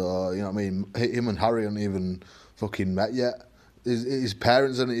 So, you know what I mean? Him and Harry haven't even fucking met yet. His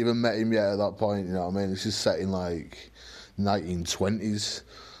parents hadn't even met him yet at that point, you know what I mean? It's just set in like 1920s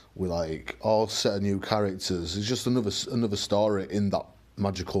with like all set of new characters. It's just another story in that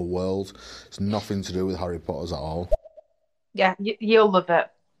magical world. It's nothing to do with Harry Potter's at all. Yeah, you'll love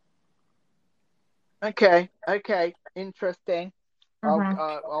it. Okay, interesting.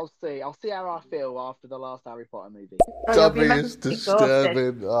 I'll see. I'll see how I feel after the last Harry Potter movie. Dobby is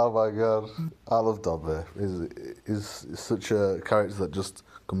disturbing. Oh my god, I love Dobby. He's such a character that just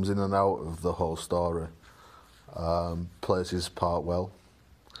comes in and out of the whole story. Plays his part well.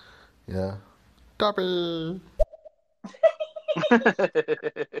 Yeah, Dobby.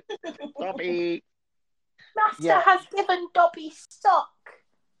 Dobby. Master has given Dobby stock.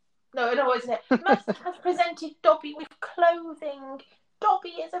 No, what is it? Master has presented Dobby with clothing. Dobby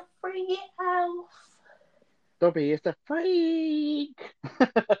is a free elf. Dobby is a freak.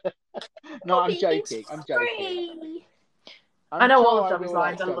 No, Dobby I'm joking. is I'm joking. free. I know all of Dobby's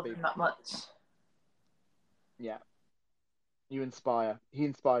lines. I love Dobby. him that much. Yeah. You inspire. He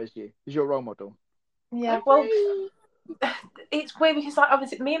inspires you. He's your role model. Yeah, well, it's weird because like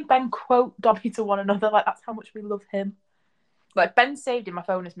obviously me and Ben quote Dobby to one another. Like that's how much we love him. Like Ben saved in my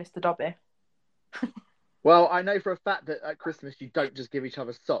phone as Mr. Dobby. Well, I know for a fact that at Christmas you don't just give each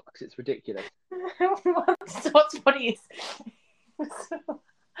other socks. It's ridiculous. What's funny is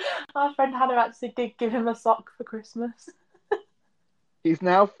our friend Hannah actually did give him a sock for Christmas. He's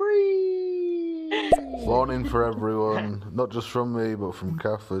now free. Warning for everyone, not just from me, but from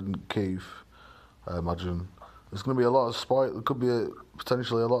Kath and Keith. I imagine there's going to be a lot of There could be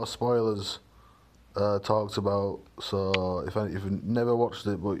potentially a lot of spoilers talked about. So if you've never watched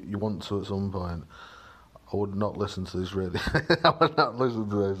it but you want to at some point, I would not listen to this. Really, I would not listen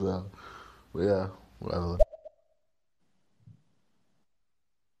to this. But yeah, whatever.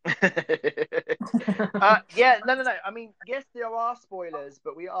 No. I mean, yes, there are spoilers,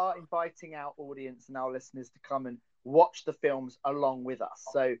 but we are inviting our audience and our listeners to come and watch the films along with us.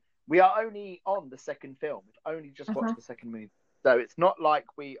 So we are only on the second film. We've only just watched the second movie. So it's not like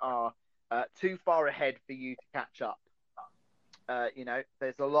we are too far ahead for you to catch up.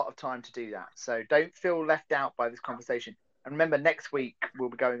 There's a lot of time to do that. So don't feel left out by this conversation. And remember, next week we'll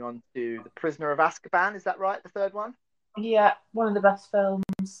be going on to The Prisoner of Azkaban. Is that right? The third one? Yeah, one of the best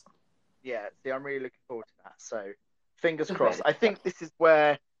films. Yeah, see, I'm really looking forward to that. So fingers crossed. I think this is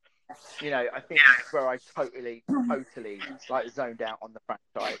where, I totally like zoned out on the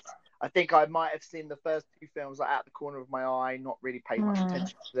franchise. I think I might have seen the first two films like out the corner of my eye, not really paid much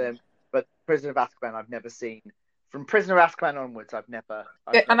attention to them. But Prisoner of Azkaban, I've never seen. From Prisoner of Azkaban onwards, I've never.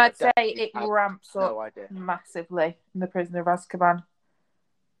 I'd say it ramps up massively in The Prisoner of Azkaban.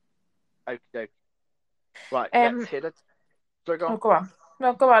 Okay. Right, let's hit it. So go on. Oh, go on.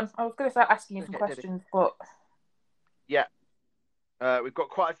 No, go on. I was going to start asking you some questions, but... Yeah. We've got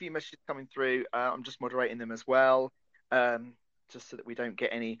quite a few messages coming through. I'm just moderating them as well, just so that we don't get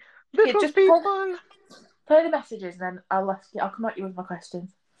any little people. Play the messages, and then I'll come at you with my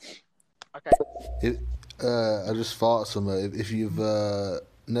questions. Okay. I just thought of something. If you've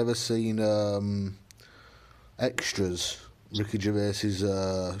never seen Extras, Ricky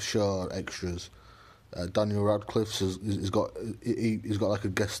Gervais's show Extras, Daniel Radcliffe he's got like a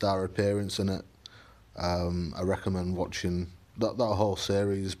guest star appearance in it. I recommend watching that whole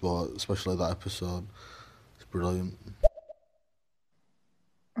series, but especially that episode. It's brilliant.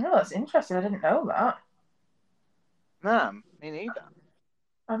 Oh, that's interesting. I didn't know that. No, me neither.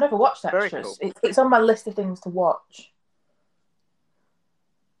 I've never watched Extras. Cool. It's on my list of things to watch.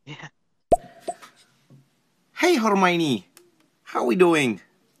 Yeah. Hey, Hermione. How are we doing?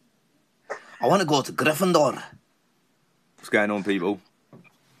 I want to go to Gryffindor. What's going on, people?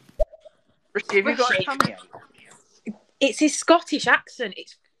 Ricky, have you got a tummy ache? It's his Scottish accent.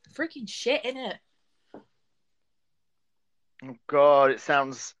 It's freaking shit, isn't it? Oh God, it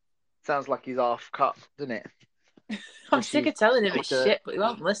sounds like he's half cut, doesn't it? I'm sick of telling him it's Like shit, but he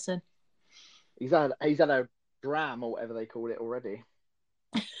won't listen. He's had a dram or whatever they call it already.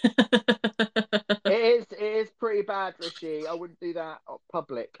 It is pretty bad, Rishi. I wouldn't do that in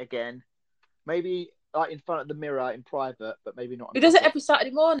public again. Maybe like in front of the mirror in private, but maybe not. He does it every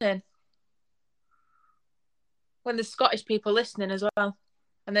Saturday morning when there's Scottish people listening as well,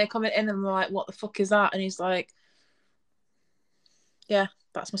 and they're coming in and they're like, "What the fuck is that?" And he's like, "Yeah,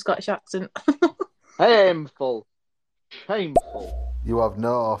 that's my Scottish accent." Shameful. You have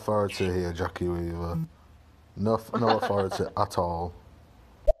no authority here, Jackie Weaver. No authority at all.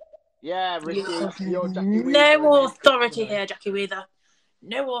 Yeah, Rishi, you're Jackie Weaver. No authority here, Jackie Weaver.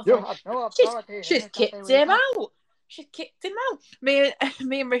 No authority. You have no authority. She's kicked him out. She kicked him out. Me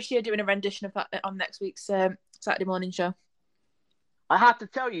and Rishi are doing a rendition of that on next week's Saturday morning show. I have to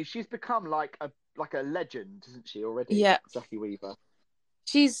tell you, she's become like a legend, isn't she already? Yeah, Jackie Weaver.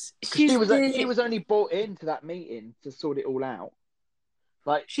 She was only brought into that meeting to sort it all out.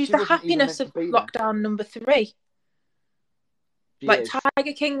 Like she's she the wasn't even happiness meant of to be lockdown number 3. She like is.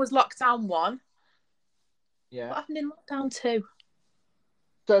 Tiger King was lockdown 1. Yeah. What happened in lockdown 2?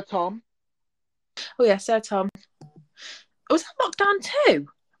 Sir Tom. Oh yeah, Sir Tom. Was that lockdown 2?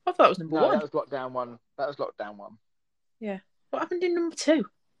 I thought it was number 1. No, that was lockdown 1. Yeah. What happened in number 2?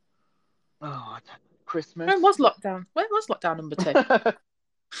 Oh, Christmas. When was lockdown? When was lockdown number 2?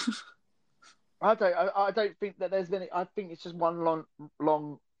 I don't think that there's been. I think it's just one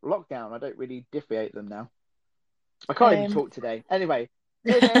long lockdown. I don't really differentiate them now. I can't even talk today. Anyway,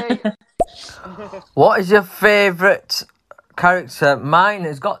 what is your favourite character? Mine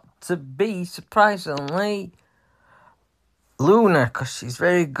has got to be, surprisingly, Luna, because she's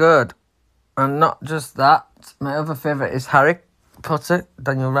very good. And not just that, my other favourite is Harry Potter,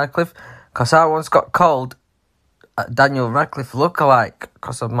 Daniel Radcliffe, because I once got called Daniel Radcliffe lookalike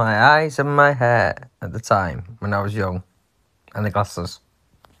because of my eyes and my hair at the time when I was young, and the glasses.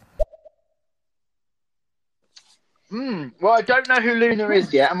 Well, I don't know who Luna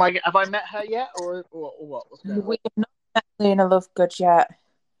is yet. Have I met her yet, or what? What's going on? We have not met Luna Lovegood yet.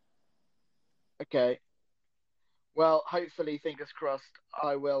 Okay. Well, hopefully, fingers crossed,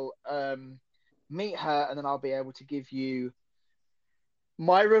 I will meet her, and then I'll be able to give you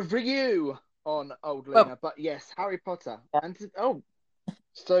my review on old Luna. But yes, Harry Potter. Yeah. And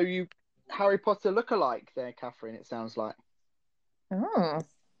so you Harry Potter lookalike there, Catherine. It sounds like. Oh.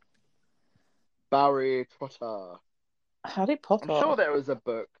 Harry Potter. Harry Potter. I'm sure there was a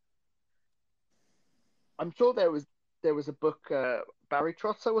book. I'm sure there was a book. Barry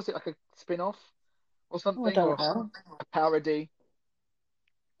Trotter. Was it like a spin-off or something? I don't know. A parody.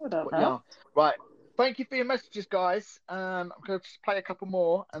 I don't know. Yeah. Right. Thank you for your messages, guys. I'm going to just play a couple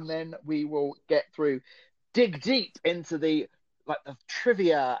more, and then we will dig deep into the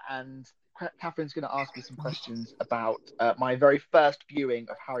trivia, and Catherine's going to ask me some questions about my very first viewing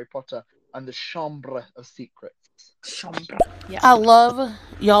of Harry Potter and the Chambre of Secrets. Chambre. Yeah. I love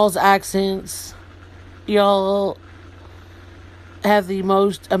y'all's accents. Y'all have the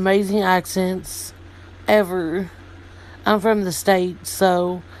most amazing accents ever. I'm from the States,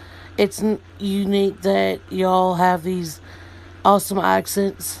 so it's unique that y'all have these awesome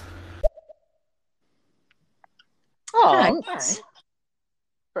accents. Oh, thanks.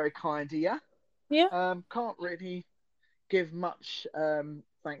 Very kind of you. Yeah. Can't really give much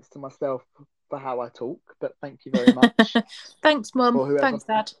thanks to myself for how I talk, but thank you very much. Thanks, Mum. Thanks,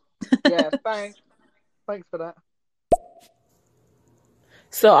 Dad. Yeah, thanks. Thanks for that.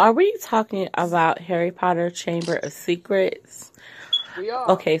 So are we talking about Harry Potter Chamber of Secrets? We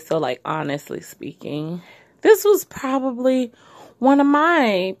are. Okay, so honestly speaking, this was probably one of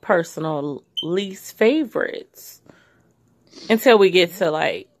my personal least favorites. Until we get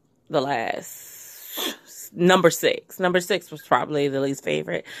to the last number 6. Number 6 was probably the least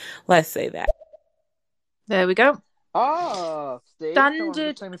favorite. Let's say that. There we go. Ah, see,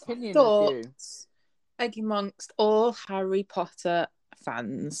 Standard same opinion thoughts amongst all Harry Potter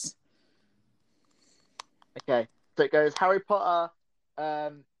fans. Okay, so it goes Harry Potter,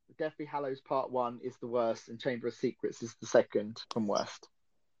 Deathly Hallows Part 1 is the worst, and Chamber of Secrets is the second from worst.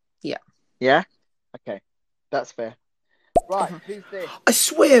 Yeah. Yeah? Okay, that's fair. Right, who's this? I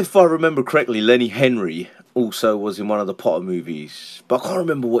swear, if I remember correctly, Lenny Henry also was in one of the Potter movies, but I can't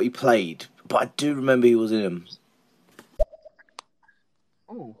remember what he played. But I do remember he was in them.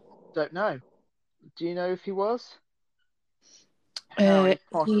 Oh, don't know. Do you know if he was? He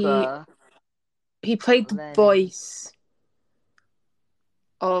played the voice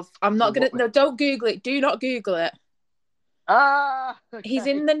of. I'm not gonna. No, don't Google it. Do not Google it. Ah. Okay. He's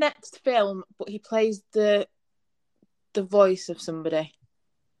in the next film, but he plays the voice of somebody.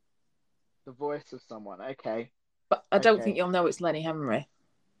 The voice of someone. Okay. but I don't Okay. think you'll know it's Lenny Henry.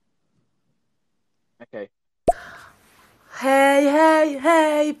 Okay.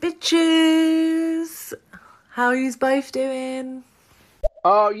 Hey, bitches! How are you both doing?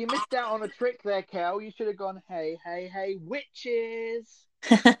 Oh, you missed out on a trick there, Kel. You should have gone, hey, witches.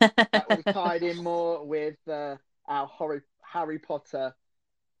 That would have tied in more with our Harry Potter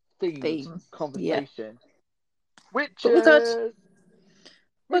themed Theme. conversation. Witches. But we're good.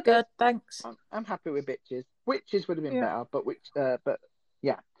 We're good, thanks. I'm happy with bitches. Witches would have been Yeah. better, but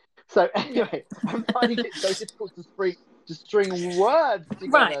yeah. So anyway, I'm finding it so difficult to string words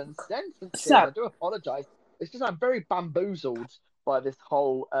together and sentences. So- I do apologise. It's just I'm very bamboozled by this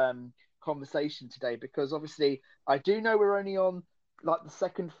whole conversation today, because obviously I do know we're only on like the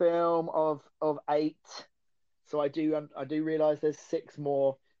second film of 8, so I do realise there's 6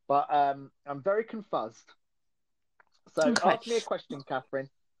 more, but I'm very confused. So Okay. ask me a question, Catherine.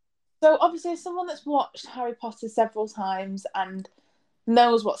 So obviously, as someone that's watched Harry Potter several times and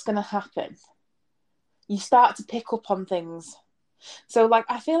knows what's going to happen, you start to pick up on things. So, like,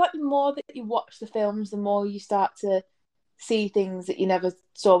 I feel like the more that you watch the films, the more you start to see things that you never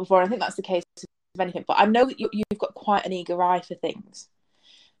saw before. And I think that's the case with anything. But I know that you've got quite an eager eye for things.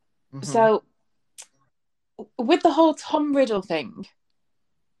 Mm-hmm. So, with the whole Tom Riddle thing,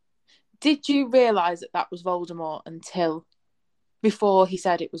 did you realise that was Voldemort until before he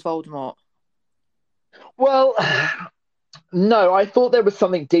said it was Voldemort? Well, no, I thought there was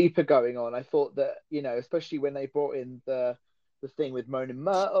something deeper going on. I thought that, especially when they brought in the thing with Moaning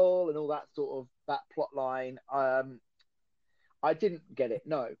Myrtle and all that sort of that plot line, I didn't get it,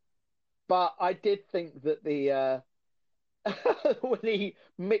 no. But I did think that the when he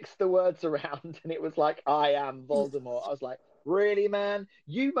mixed the words around and it was like, I am Voldemort, I was like, really, man?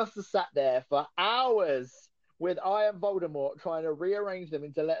 You must have sat there for hours with I am Voldemort trying to rearrange them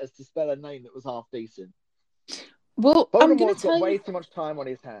into letters to spell a name that was half decent. Well, I'm going to Voldemort's tell got you... way too much time on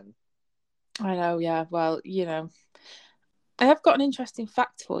his hands. I know, yeah. Well, I have got an interesting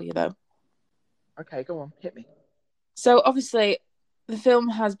fact for you, though. Okay, go on, hit me. So, obviously, the film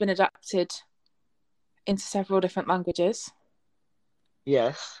has been adapted into several different languages.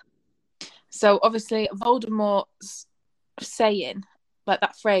 Yes. So, obviously, Voldemort's saying, like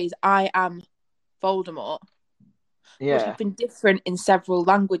that phrase, I am Voldemort, would have been different in several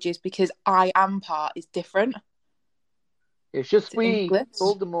languages because I am part is different. It's just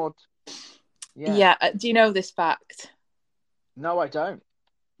Voldemort. Yeah. Do you know this fact? No, I don't.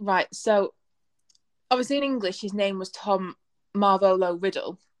 Right. So, obviously, in English, his name was Tom Marvolo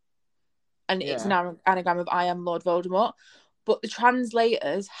Riddle, and it's an anagram of I am Lord Voldemort. But the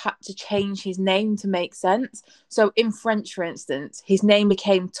translators had to change his name to make sense. So, in French, for instance, his name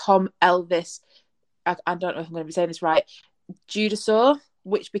became Tom Elvis. I don't know if I'm going to be saying this right. Judasaur,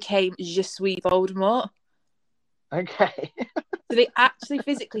 which became Je suis Voldemort. Okay. So they actually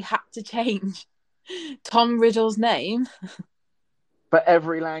physically had to change Tom Riddle's name for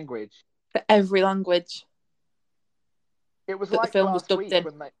every language. It was like the film was dubbed in.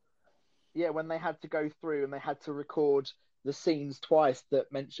 When they had to go through and they had to record the scenes twice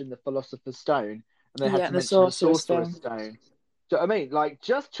that mentioned the Philosopher's Stone, and they had to mention the Sorcerer's Stone. Do you know what I mean? Like,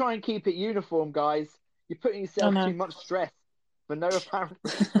 just try and keep it uniform, guys. You're putting yourself too much stress for no apparent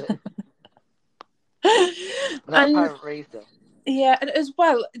reason. Apparent reason. Yeah, and as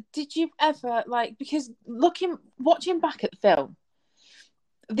well, did you ever, because watching back at the film,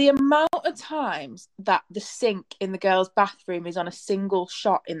 the amount of times that the sink in the girls' bathroom is on a single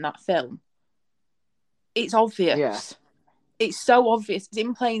shot in that film, it's obvious. Yeah. It's so obvious. It's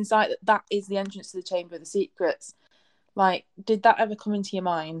in plain sight that is the entrance to the Chamber of the Secrets. Like, did that ever come into your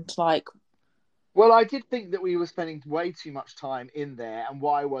mind? Well, I did think that we were spending way too much time in there, and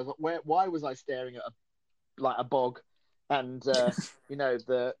why was I staring at a bog, and the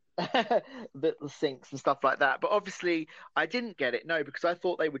sinks and stuff like that. But obviously, I didn't get it, no, because I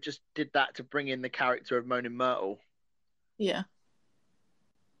thought they would just did that to bring in the character of Moaning Myrtle. Yeah.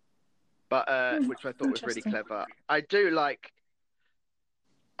 But which I thought was really clever. I do like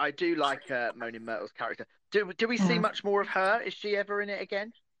Moaning Myrtle's character. Do we see much more of her? Is she ever in it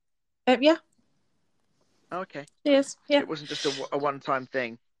again? Yeah. Okay. Yes. Yeah. It wasn't just a one-time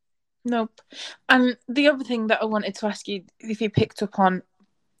thing. Nope. And the other thing that I wanted to ask you, if you picked up on,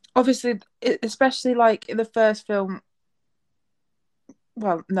 obviously, especially like in the first film.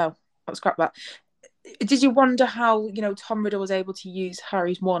 Well, no, I'll scrap that. Did you wonder how Tom Riddle was able to use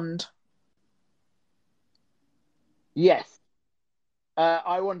Harry's wand? Yes.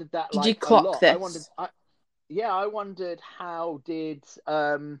 I wondered that. Did you clock this? I wondered how did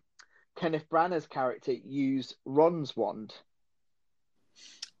Kenneth Branagh's character use Ron's wand?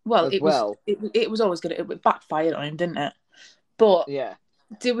 Well, as well. it was always good. It backfired on him, didn't it? But Yeah.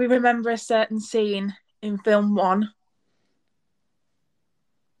 do we remember a certain scene in film 1?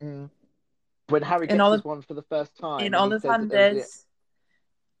 When Harry gets his wand for the first time, in and he says that there was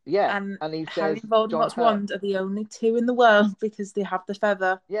and he Harry says and Voldemort's wand are the only two in the world because they have the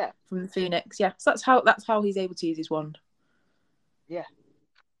feather from the Phoenix. Yeah, so that's how he's able to use his wand. Yeah,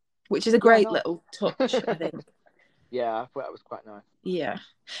 which is a great little touch, I think. Yeah, I thought that was quite nice. Yeah,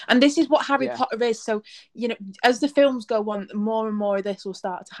 and this is what Harry Potter is. So as the films go on, more and more of this will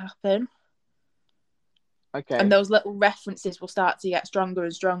start to happen. Okay. And those little references will start to get stronger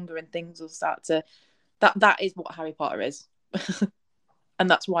and stronger, and things will start to. That is what Harry Potter is. And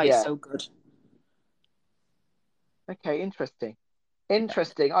that's why it's so good. Okay, interesting.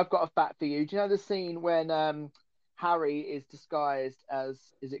 I've got a fact for you. Do you know the scene when Harry is disguised as,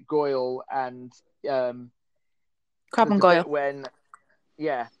 is it Goyle and Crabbe and Goyle?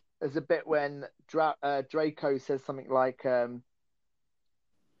 There's a bit when Draco says something like, "Oh,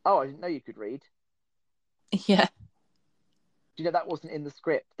 I didn't know you could read." Yeah. Do you know that wasn't in the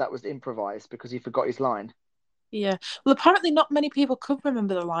script? That was improvised because he forgot his line. Yeah. Well, apparently not many people could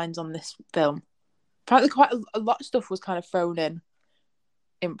remember the lines on this film. Apparently quite a lot of stuff was kind of thrown in,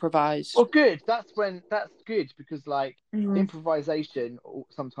 improvised. Well, good. That's good because improvisation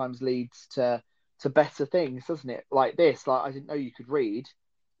sometimes leads to better things, doesn't it? Like this, I didn't know you could read.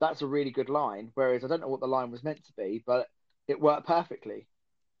 That's a really good line. Whereas I don't know what the line was meant to be, but it worked perfectly.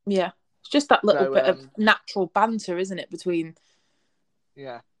 Yeah. It's just that little bit of natural banter, isn't it, between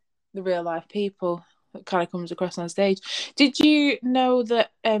the real life people that kind of comes across on stage. Did you know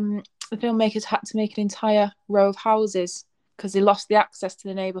that the filmmakers had to make an entire row of houses because they lost the access to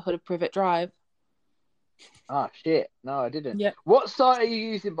the neighbourhood of Privet Drive? Ah, shit. No, I didn't. Yeah. What site are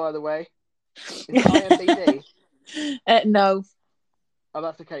you using, by the way? Is it IMDb? No. Oh,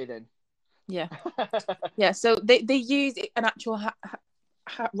 that's okay then. Yeah. Yeah, so they used an actual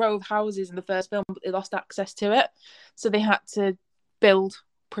row of houses in the first film, but they lost access to it. So they had to build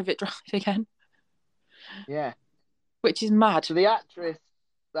Privet Drive again. Yeah. Which is mad. So the actress,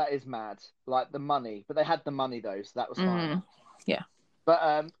 that is mad. Like the money. But they had the money though, so that was fine. Yeah.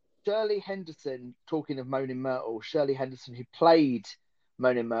 But Shirley Henderson, talking of Moaning Myrtle, Shirley Henderson, who played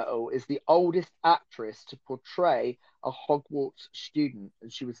Moaning Myrtle, is the oldest actress to portray a Hogwarts student,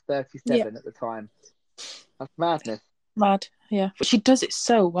 and she was 37 at the time. That's madness. Mad, yeah. But she does it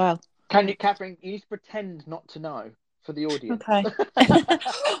so well. Catherine, you need to pretend not to know for the audience. Okay.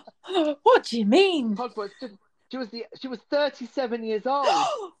 What do you mean? Hogwarts, she was 37 years old.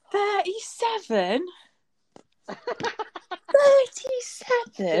 37?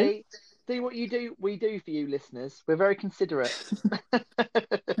 37? See what we do for you listeners. We're very considerate.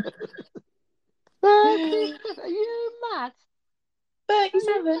 Are you mad?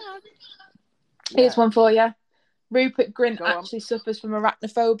 37. Here's one for you. Rupert Grint actually suffers from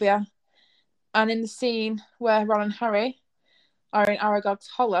arachnophobia. And in the scene where Ron and Harry are in Aragog's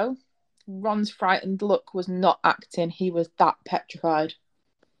Hollow, Ron's frightened look was not acting. He was that petrified.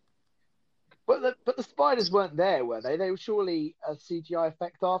 But the spiders weren't there, were they? They were surely a CGI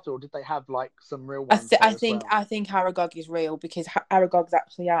effect after, or did they have some real ones? I think Aragog is real because Aragog's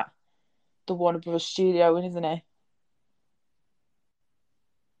actually at the Warner Bros. Studio, isn't he?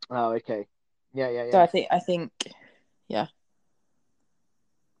 Oh, okay. Yeah. So I think, yeah.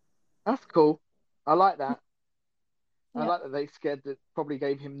 That's cool. I like that. Yeah. I like that they probably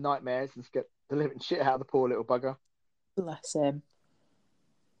gave him nightmares and scared the living shit out of the poor little bugger. Bless him.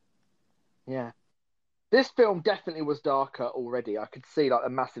 Yeah. This film definitely was darker already. I could see a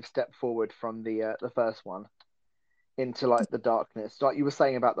massive step forward from the first one into the darkness. Like you were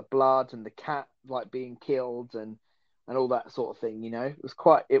saying about the blood and the cat being killed and all that sort of thing,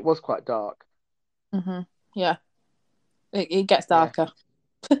 It was quite dark. Mm-hmm. Yeah. It gets darker.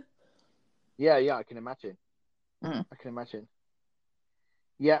 Yeah, I can imagine. I can imagine.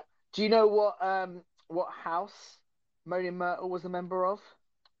 Yeah. Do you know what house Moaning Myrtle was a member of?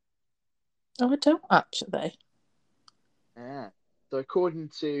 Oh, I don't actually. Yeah. So according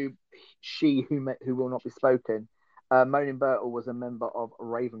to She Who Will Not Be Spoken, Moaning Myrtle was a member of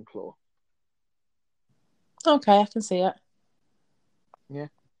Ravenclaw. Okay, I can see it. Yeah,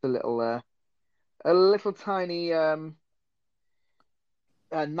 it's a little tiny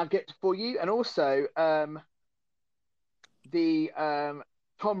nugget for you, and also the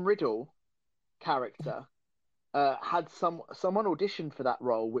Tom Riddle character had someone audition for that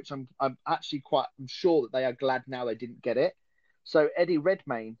role, which I'm actually I'm sure that they are glad now they didn't get it. So Eddie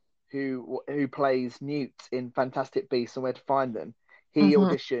Redmayne, who plays Newt in Fantastic Beasts and Where to Find Them, he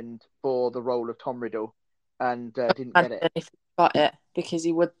auditioned for the role of Tom Riddle and didn't get it. got it because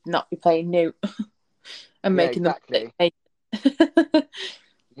he would not be playing Newt and Yeah, making exactly. them.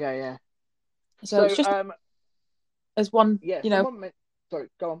 Yeah. So it's just as one, Yeah, you know. Sorry,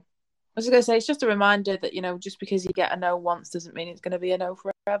 go on. I was going to say, it's just a reminder that, you know, just because you get a no once doesn't mean it's going to be a no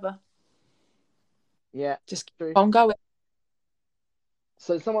forever. Yeah, just true. keep on going.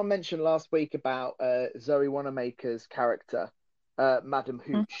 So someone mentioned last week about Zoe Wanamaker's character, Madame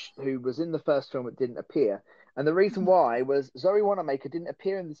Hooch, who was in the first film but didn't appear. And the reason why was Zoe Wanamaker didn't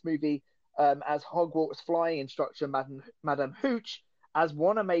appear in this movie as Hogwarts flying instructor Madame Hooch, as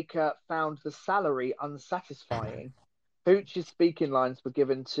Wanamaker found the salary unsatisfying. Hooch's speaking lines were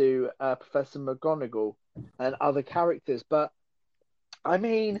given to Professor McGonagall and other characters, but I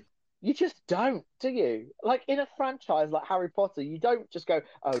mean, you just don't, do you? Like in a franchise like Harry Potter, you don't just go,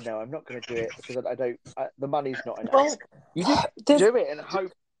 "Oh no, I'm not going to do it because I don't. The money's not enough." Well, you just do it and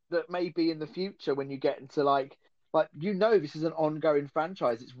hope that maybe in the future, when you get into like this is an ongoing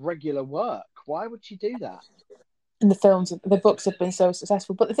franchise, it's regular work. Why would you do that? And the books have been so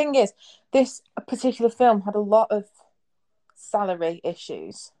successful, but the thing is, this particular film had a lot of salary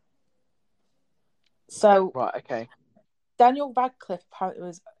issues. So right, okay. Daniel Radcliffe apparently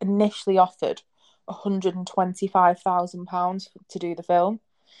was initially offered £125,000 to do the film,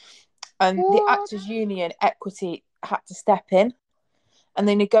 and the Actors Union Equity had to step in, and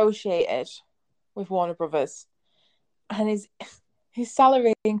they negotiated with Warner Brothers, and his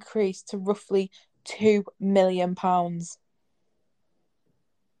salary increased to roughly £2 million.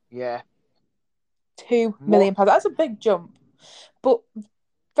 Yeah, £2 million. That's a big jump. But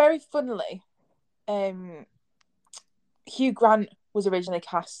very funnily, Hugh Grant was originally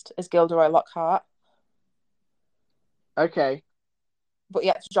cast as Gilderoy Lockhart. Okay. But he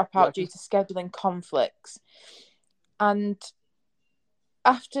had to drop out due to scheduling conflicts. And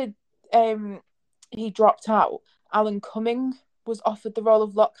after he dropped out, Alan Cumming was offered the role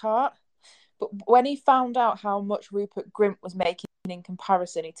of Lockhart. But when he found out how much Rupert Grint was making in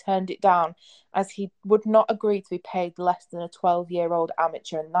comparison, he turned it down, as he would not agree to be paid less than a 12-year-old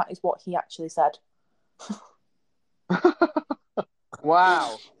amateur, and that is what he actually said.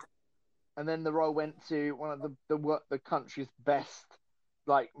 Wow. And then the role went to one of the country's best,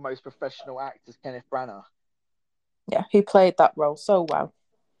 like, most professional actors, Kenneth Branagh. Yeah, who played that role so well.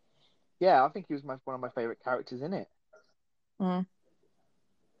 Yeah, I think he was one of my favourite characters in it.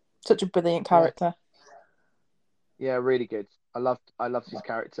 Such a brilliant character. Yeah, really good. I loved his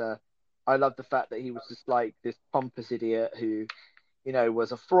character. I loved the fact that he was just like this pompous idiot who, you know,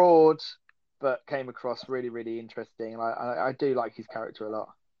 was a fraud, but came across really, really interesting. And I do like his character a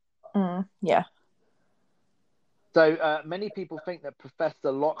lot. Yeah. So many people think that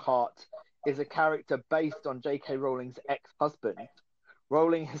Professor Lockhart is a character based on J.K. Rowling's ex-husband.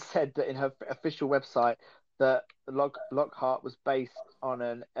 Rowling has said that in her official website that Lockhart was based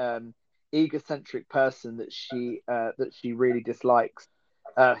on an egocentric person that she really dislikes.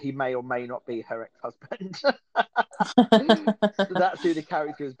 He may or may not be her ex-husband. So that's who the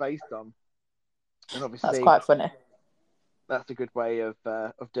character is based on. And obviously, that's quite funny. That's a good way of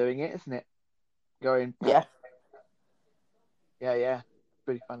doing it, isn't it? Going. Yeah. Yeah.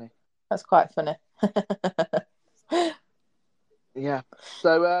 Pretty funny. That's quite funny. Yeah.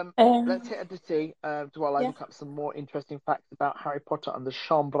 So let's hit a ditty while I look up some more interesting facts about Harry Potter and the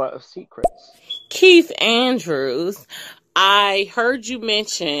Chambre of Secrets. Keith Andrews, I heard you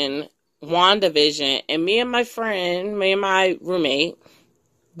mention WandaVision, and me and my roommate,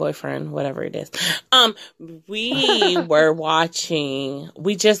 boyfriend, whatever it is, we were watching.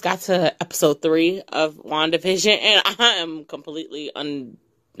 We just got to episode 3 of WandaVision, and I am completely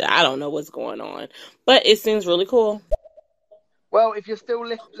I don't know what's going on, but it seems really cool. Well, if you're still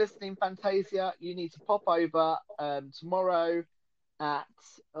listening, Fantasia, you need to pop over tomorrow at,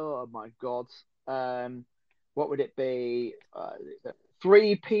 oh my God, what would it be?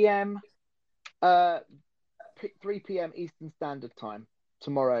 3 p.m. 3 p.m. Eastern Standard Time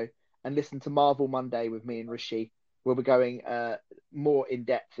tomorrow, and listen to Marvel Monday with me and Rishi. We'll be going more in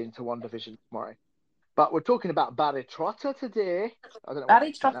depth into WandaVision tomorrow. But we're talking about Barry Trotter today. I don't know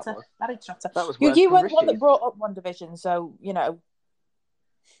Barry Trotter. That was you were the one that brought up WandaVision, so you know.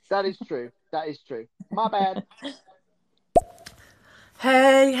 That is true. My bad.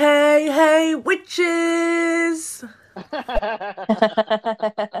 Hey, witches!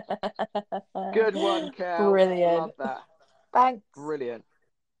 Good one, Cal. Brilliant. Love that. Thanks. Brilliant.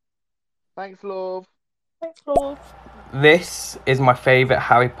 Thanks, love. This is my favourite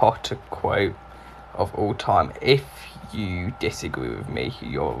Harry Potter quote of all time. If you disagree with me,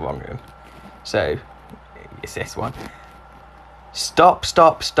 you're wrong. So, it's this one. Stop.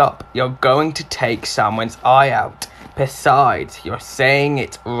 You're going to take someone's eye out. Besides, you're saying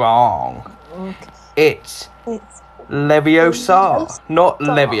it wrong. Okay. It's Leviosa, not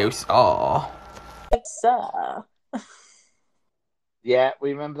Leviosa. Sir. Yeah,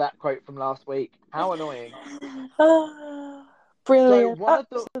 we remember that quote from last week. How annoying! Brilliant.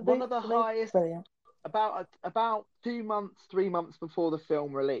 So one of the highest, Brilliant. about 2 months, 3 months before the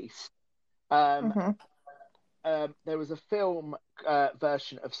film release, Mm-hmm. there was a film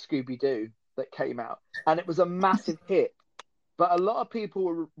version of Scooby-Doo that came out, and it was a massive hit. But a lot of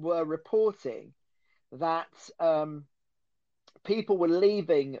people were reporting that people were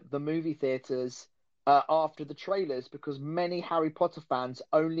leaving the movie theaters after the trailers because many Harry Potter fans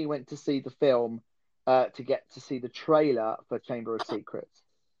only went to see the film to get to see the trailer for Chamber of Secrets.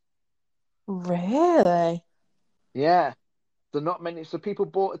 Really? Yeah. So not many. So people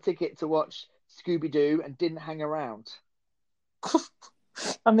bought a ticket to watch Scooby-Doo and didn't hang around.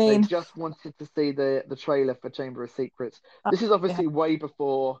 I mean, they just wanted to see the trailer for Chamber of Secrets. This is obviously way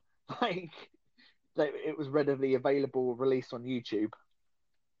before it was readily available, released on YouTube.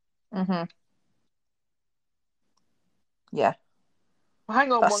 Mm-hmm. Yeah. Well,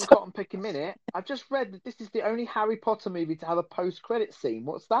 hang on, one cotton picking minute. I've just read that this is the only Harry Potter movie to have a post-credit scene.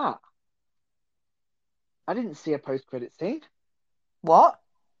 What's that? I didn't see a post-credit scene. What?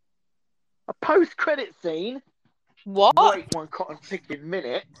 A post-credit scene? What? Wait one cotton picking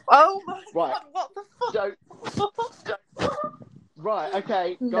minute. Oh my God, what the fuck? Right,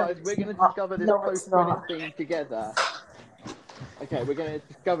 okay, guys, we're going to discover this post-credit scene together. Okay, we're going to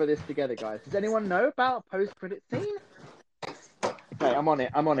discover this together, guys. Does anyone know about a post-credit scene? Okay, I'm on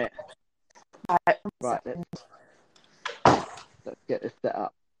it. Right, let's get this set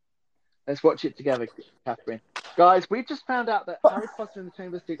up. Let's watch it together, Catherine. Guys, we've just found out that Harry Potter and the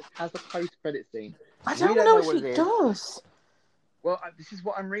Chamber of Secrets has a post-credit scene. I don't know if it does. Well, this is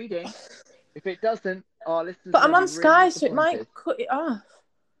what I'm reading. If it doesn't, our listeners. But I'm on Sky, so it might cut it off.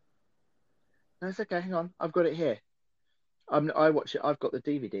 No, it's okay. Hang on, I've got it here. I watch it. I've got the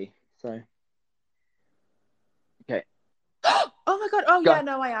DVD. So, okay. Oh my God! Oh yeah,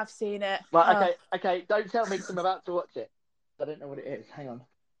 no, I have seen it. Right. Okay. Don't tell me because I'm about to watch it. I don't know what it is. Hang on.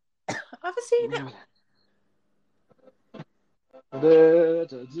 Have I seen it?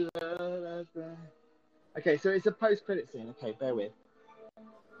 Okay, so it's a post-credit scene. Okay, bear with.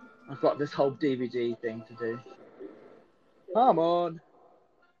 I've got this whole DVD thing to do. Come on.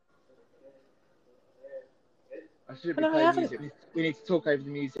 I shouldn't be playing music. We need to talk over the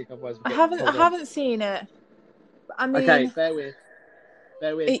music, otherwise I haven't seen it. I mean, okay, bear with.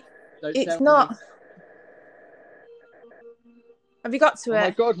 It's not. Have you got to it? Oh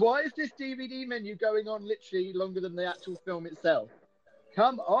my God, why is this DVD menu going on literally longer than the actual film itself?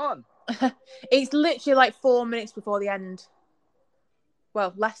 Come on. It's literally like 4 minutes before the end.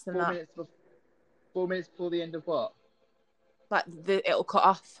 Well, less than 4 minutes. 4 minutes before the end of what? Like it'll cut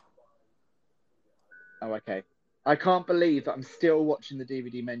off. Oh, okay. I can't believe that I'm still watching the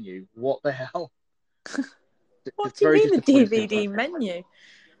DVD menu. What the hell? What do you mean the DVD menu?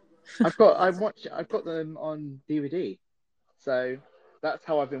 I've got them on DVD, so that's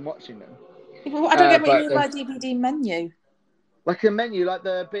how I've been watching them. Well, I don't get what you mean by DVD menu. Like a menu, like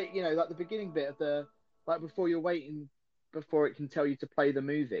the bit, like the beginning bit of like before you're waiting, before it can tell you to play the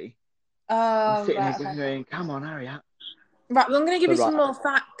movie. Oh, I'm sitting here going, come on, hurry up. Right, well, I'm going to give you some more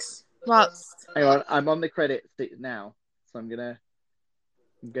facts. Hang on, I'm on the credits now, so I'm gonna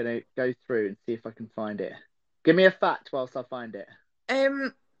go through and see if I can find it. Give me a fact whilst I find it.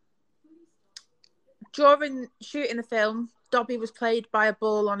 During shooting the film, Dobby was played by a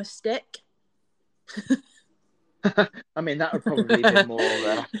ball on a stick. I mean, that would probably be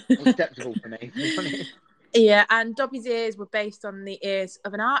more acceptable for me. Yeah, and Dobby's ears were based on the ears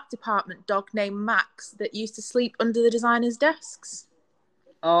of an art department dog named Max that used to sleep under the designers' desks.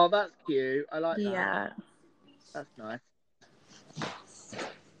 Oh, that's cute. I like that. Yeah. That's nice.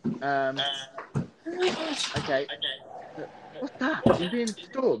 Okay. What's that? You're being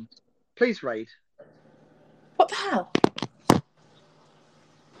stormed. Please raid. What the hell?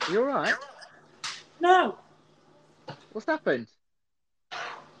 You alright? No. What's happened?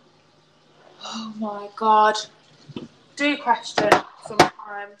 Oh my God. Do question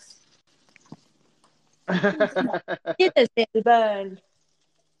sometimes. It is nearly burned.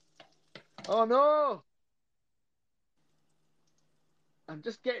 Oh no! I'm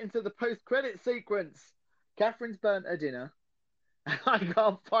just getting to the post-credit sequence. Catherine's burnt her dinner. And I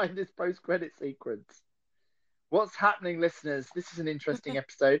can't find this post-credit sequence. What's happening, listeners? This is an interesting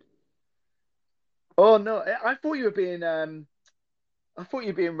episode. Oh no! I thought you were being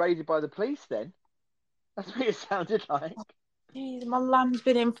raided by the police. Then that's what it sounded like. Jeez, my lamb's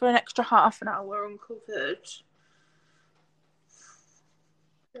been in for an extra half an hour uncovered.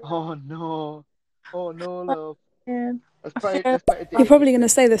 Oh no. Oh no, love. Yeah. Let's pray a You're probably going to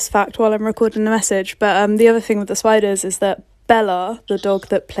say this fact while I'm recording the message, but the other thing with the spiders is that Bella, the dog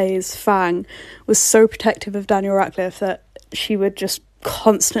that plays Fang, was so protective of Daniel Radcliffe that she would just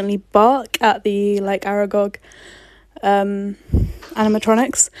constantly bark at the Aragog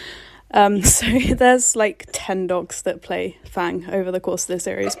animatronics. So there's 10 dogs that play Fang over the course of the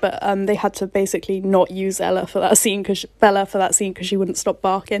series, but they had to basically not use Bella for that scene because she wouldn't stop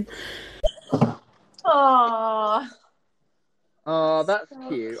barking. Aww. Oh, that's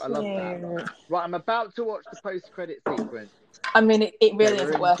cute. I love that. Right, I'm about to watch the post-credit sequence. I mean, it really Okay,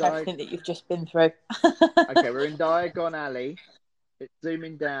 isn't worth everything that you've just been through. Okay, we're in Diagon Alley. It's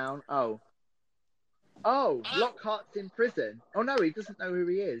zooming down. Oh, Lockhart's in prison. Oh no, he doesn't know who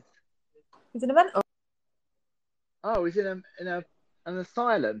he is. He's in a mental. Oh, he's in an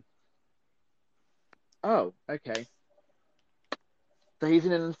asylum. Oh, okay. So he's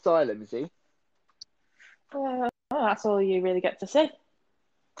in an asylum, is he? Oh, that's all you really get to see.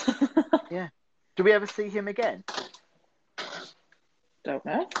 Yeah. Do we ever see him again? Don't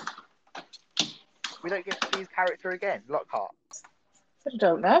know. We don't get to see his character again, Lockhart. I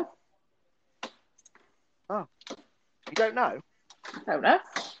don't know. Oh, you don't know? Don't know.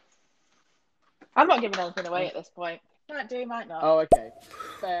 I'm not giving anything away at this point. Might do, might not. Oh, okay.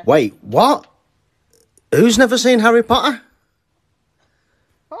 Fair. Wait, what? Who's never seen Harry Potter?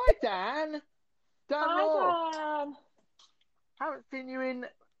 Hi, Dan. Hi, Dan. Haven't seen you in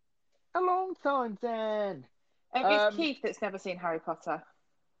a long time, Dan. It's Keith that's never seen Harry Potter.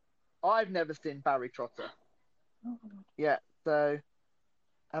 I've never seen Barry Trotter. Yeah, so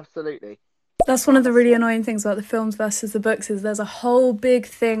absolutely. That's one of the really annoying things about the films versus the books is there's a whole big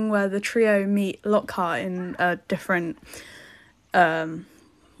thing where the trio meet Lockhart in a different one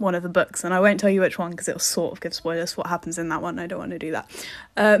of the books, and I won't tell you which one because it'll sort of give spoilers for what happens in that one. I don't want to do that.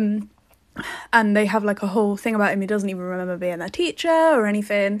 And they have a whole thing about him. He doesn't even remember being their teacher or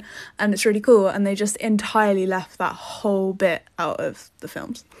anything, and it's really cool. And they just entirely left that whole bit out of the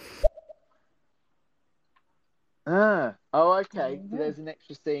films. Oh, okay. So there's an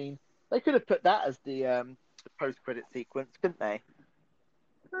extra scene. They could have put that as the post-credit sequence, couldn't they?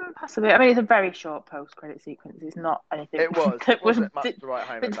 Possibly. I mean, it's a very short post-credit sequence. It's not anything. It was. That wasn't much to write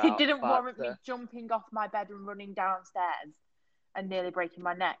home about. It didn't warrant me jumping off my bed and running downstairs and nearly breaking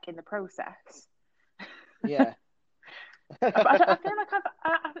my neck in the process. Yeah. But I don't know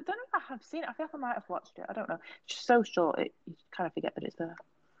if I have seen it. I feel like I might have watched it. I don't know. It's just so short, you kind of forget that it's there.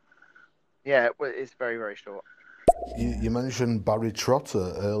 Yeah, it's very, very short. You mentioned Barry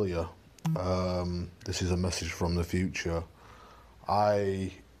Trotter earlier. This is a message from the future.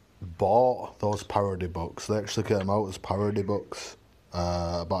 I bought those parody books. They actually came out as parody books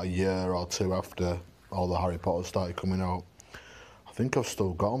about a year or two after all the Harry Potter started coming out. I think I've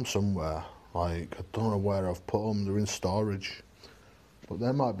still got them somewhere. I don't know where I've put them. They're in storage. But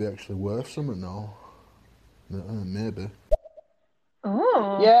they might be actually worth something now. Maybe.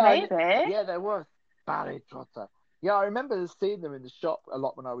 Oh, yeah, maybe. Yeah, there was Barry Trotter. Yeah, I remember seeing them in the shop a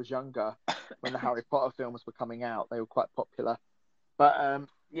lot when I was younger, when the Harry Potter films were coming out. They were quite popular. But,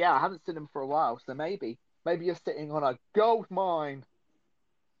 yeah, I haven't seen them for a while, so maybe you're sitting on a gold mine.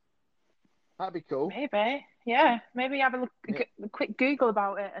 That'd be cool. Maybe, yeah. Maybe have a quick Google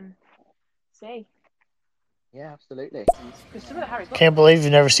about it and see. Yeah, absolutely. Can't believe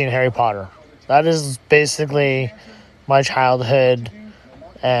you've never seen Harry Potter. That is basically my childhood.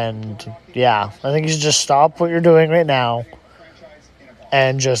 And yeah, I think you should just stop what you're doing right now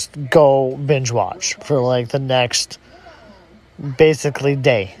and just go binge watch for the next basically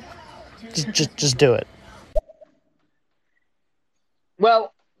day. Just do it.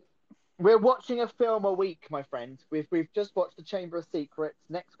 Well, we're watching a film a week, my friend. We've just watched The Chamber of Secrets.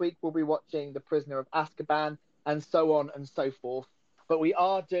 Next week we'll be watching The Prisoner of Azkaban, and so on and so forth. But we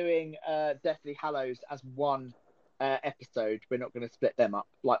are doing Deathly Hallows as one episode. We're not going to split them up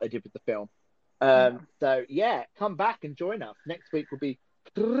like they did with the film. So yeah, come back and join us. Next week will be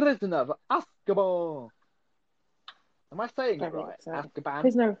Prisoner of Azkaban. Am I saying it right? Azkaban?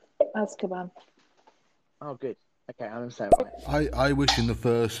 Prisoner of Azkaban. Oh, good. Okay, I'm saying it right. I wish in the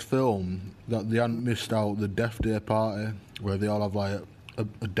first film that they hadn't missed out the Death Day party, where they all have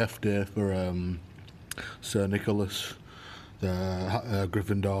a Death Day for Sir Nicholas, the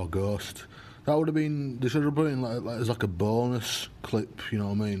Gryffindor ghost. That would have been. They should have put in as a bonus clip. You know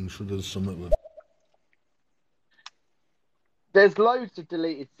what I mean? Should have done something with. There's loads of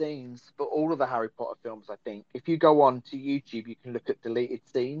deleted scenes for all of the Harry Potter films, I think. If you go on to YouTube, you can look at deleted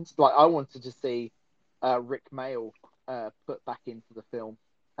scenes. I wanted to see Rick Mayall put back into the film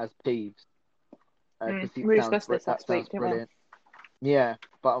as Peeves. We discussed this last week, didn't we? Yeah,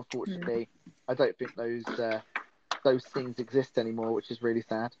 but unfortunately, I don't think those things exist anymore, which is really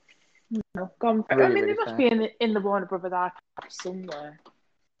sad. No, gone. I Really, mean, really they must sad. be in the Warner Brothers archive somewhere.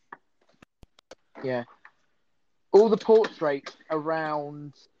 Yeah. All the portraits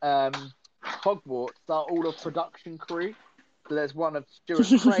around Hogwarts are all of production crew. So there's one of Stuart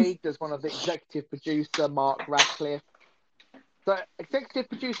Craig, there's one of the executive producer, Mark Radcliffe. So executive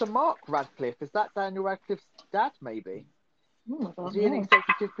producer Mark Radcliffe, is that Daniel Radcliffe's dad, maybe? Is he an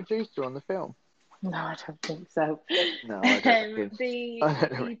executive producer on the film? No, I don't think so. No, I don't think.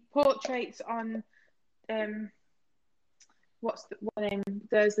 The portraits on what's the one name?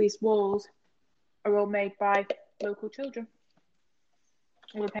 Dursley's walls are all made by local children.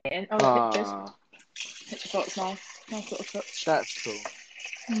 All the painting, all the pictures. Which I thought was nice little touch. That's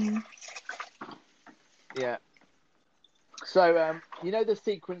cool. Yeah. So, you know the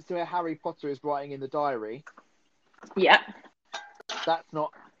sequence where Harry Potter is writing in the diary? Yeah. That's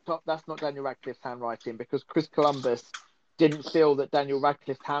not Daniel Radcliffe's handwriting, because Chris Columbus didn't feel that Daniel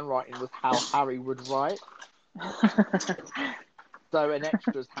Radcliffe's handwriting was how Harry would write. So an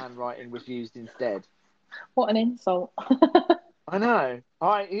extra's handwriting was used instead. What an insult. I know.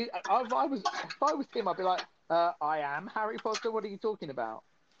 If I was him, I'd be like, I am Harry Potter, what are you talking about?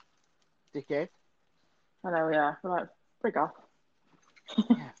 Dickhead. I know, yeah. Right, frig off.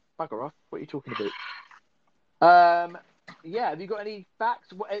 Yeah, bugger off. What are you talking about? Yeah, have you got any facts?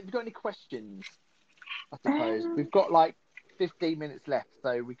 Have you got any questions? I suppose we've got like 15 minutes left,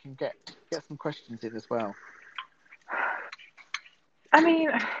 so we can get some questions in as well. I mean,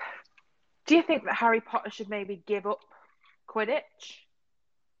 do you think that Harry Potter should maybe give up Quidditch?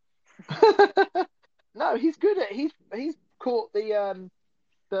 No, he's good at he's caught the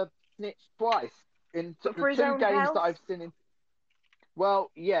snitch twice in the 2 games that I've seen him.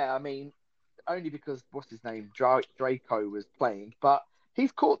 Well, yeah, I mean, only because what's his name, Draco was playing, but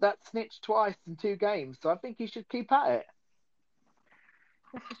he's caught that snitch twice in 2 games, so I think he should keep at it.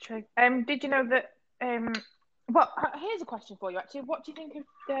 This is true. Did you know that? Well, here's a question for you. Actually, what do you think of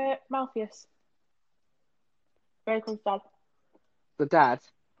Malpheus? Draco's dad. The dad.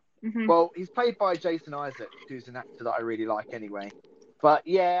 Mm-hmm. Well, he's played by Jason Isaac, who's an actor that I really like anyway. But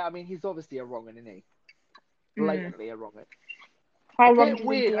yeah, I mean, he's obviously a wrong 'un, isn't he? Blatantly a wrong 'un. How a wrong bit do you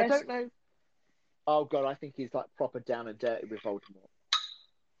weird. think he I is? don't know. Oh god, I think he's like proper down and dirty with Voldemort.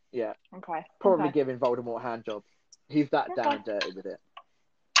 Yeah. Okay. Probably Okay. giving Voldemort hand jobs. He's that down and dirty with it.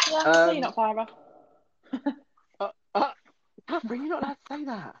 Yeah, so you're not Clara. Catherine, you're not allowed to say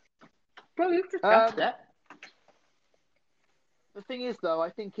that. Bro, you've just guessed it. The thing is, though, I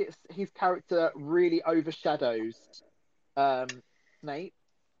think his character really overshadows Snape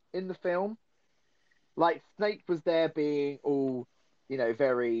in the film. Like, Snape was there being all,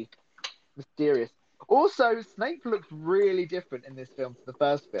 very mysterious. Also, Snape looks really different in this film to the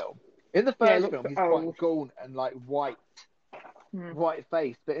first film. In the first film, he's quite gaunt and like white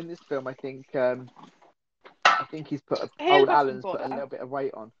face, but in this film, I think he's old Alan's put a little bit of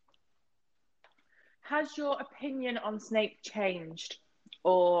weight on. Has your opinion on Snape changed,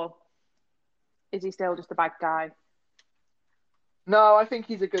 or is he still just a bad guy? No, I think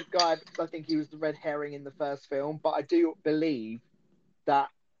he's a good guy. I think he was the red herring in the first film, but I do believe that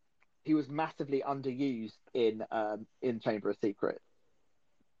he was massively underused in Chamber of Secrets.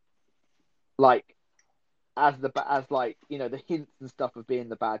 Like, as the hints and stuff of being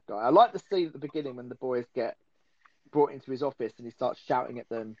the bad guy. I like the scene at the beginning when the boys get brought into his office and he starts shouting at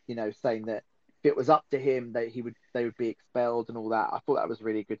them, saying that if it was up to him, they would be expelled and all that. I thought that was a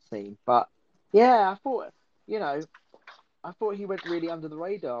really good scene. But yeah, I thought he went really under the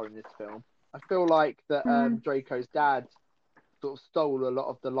radar in this film. I feel like that Draco's dad sort of stole a lot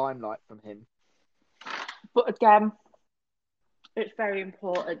of the limelight from him. But again, it's very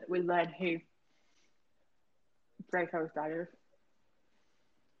important that we learn who Draco's dad is.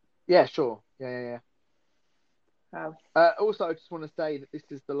 Yeah, sure. Yeah. Oh. Also, I just want to say that this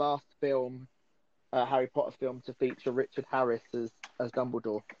is the last Harry Potter film to feature Richard Harris as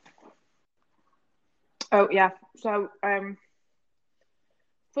Dumbledore. Oh yeah. So, not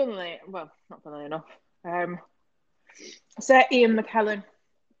funnily enough, Sir Ian McKellen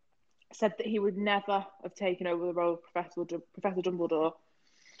said that he would never have taken over the role of Professor Dumbledore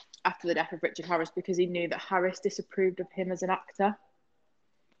after the death of Richard Harris because he knew that Harris disapproved of him as an actor.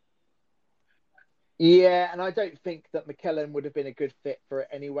 Yeah, and I don't think that McKellen would have been a good fit for it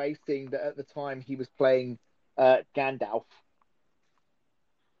anyway, seeing that at the time he was playing Gandalf.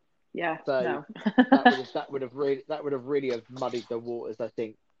 Yeah, so no. that would have really muddied the waters. I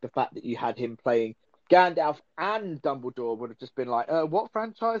think the fact that you had him playing Gandalf and Dumbledore would have just been like, what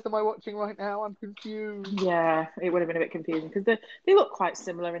franchise am I watching right now? I'm confused. Yeah, it would have been a bit confusing because they look quite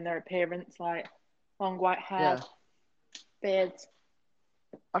similar in their appearance, like long white hair, beards.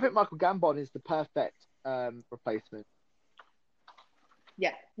 I think Michael Gambon is the perfect replacement.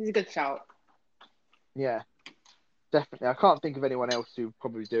 Yeah, he's a good shout. Yeah, definitely. I can't think of anyone else who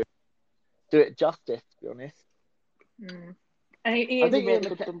probably do it justice, to be honest. Mm. And he is a really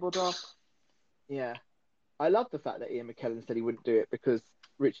good Dumbledore. Yeah. I love the fact that Ian McKellen said he wouldn't do it because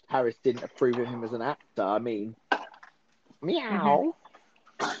Richard Harris didn't approve of him as an actor. I mean, meow.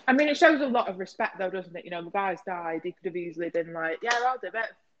 Mm-hmm. I mean, it shows a lot of respect, though, doesn't it? You know, the guy's died. He could have easily been like, yeah, I'll do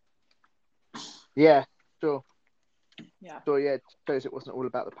it. Yeah, sure. Yeah. So, yeah, it shows it wasn't all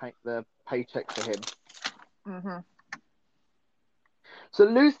about the paycheck for him. Mm-hmm. So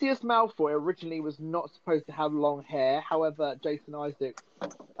Lucius Malfoy originally was not supposed to have long hair. However, Jason Isaacs,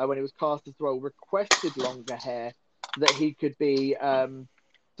 when he was cast as the role, requested longer hair so that he could be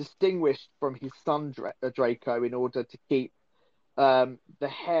distinguished from his son Draco in order to keep the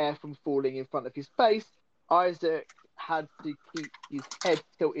hair from falling in front of his face. Isaac had to keep his head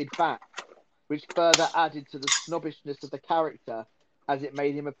tilted back, which further added to the snobbishness of the character, as it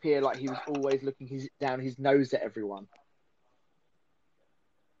made him appear like he was always looking down his nose at everyone.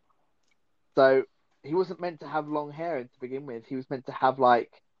 So he wasn't meant to have long hair to begin with. He was meant to have like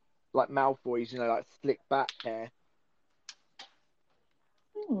Malfoy's, like slick back hair.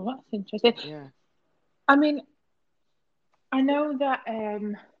 Oh, that's interesting. Yeah. I mean, I know that.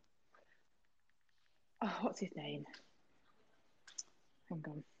 What's his name? Hang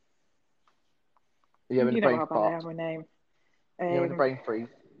on. You having a brain how bad I am with name. You having a brain freeze?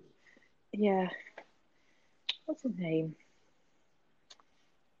 Yeah. What's his name?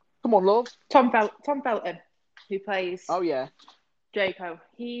 Come on, love. Tom Felton, who plays Draco.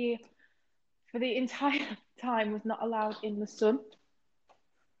 He, for the entire time, was not allowed in the sun.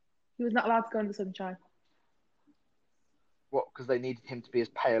 He was not allowed to go in the sunshine. What? Because they needed him to be as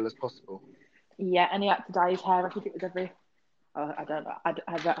pale as possible. Yeah, and he had to dye his hair. I think it was every. I don't know.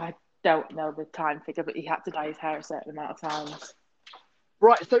 I don't know the time figure, but he had to dye his hair a certain amount of times.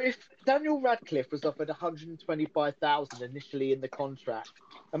 Right, so if Daniel Radcliffe was offered 125,000 initially in the contract,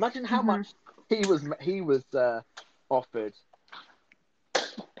 imagine how much he was offered.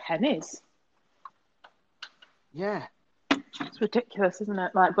 Pennies. Yeah, it's ridiculous, isn't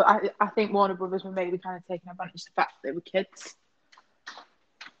it? Like, but I think Warner Brothers were maybe kind of taking advantage of the fact that they were kids,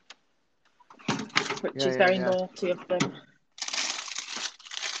 which is very naughty of them.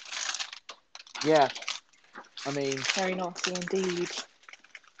 Yeah, I mean, very naughty indeed.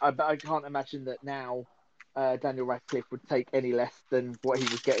 I can't imagine that now Daniel Radcliffe would take any less than what he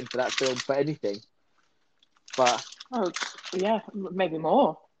was getting for that film for anything. But maybe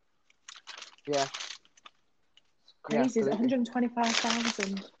more. Yeah. Crazy, is it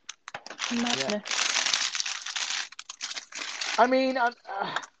 125,000? Madness. I mean,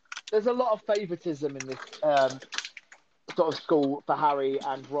 there's a lot of favouritism in this sort of school for Harry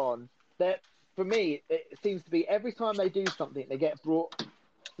and Ron. For me, it seems to be every time they do something, they get brought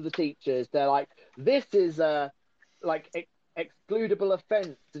to the teachers. They're like, this is a excludable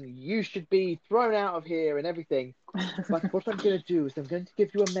offence and you should be thrown out of here and everything. But what I'm going to do is I'm going to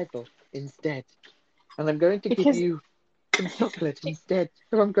give you a medal instead. And I'm going to give you some chocolate instead.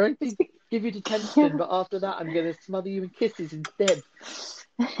 So I'm going to give you detention, but after that I'm going to smother you in kisses instead.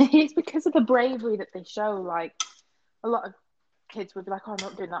 It's because of the bravery that they show. Like, a lot of kids would be like, oh, I'm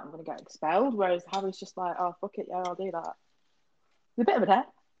not doing that, I'm going to get expelled. Whereas Harry's just like, oh, fuck it, yeah, I'll do that. He's a bit of a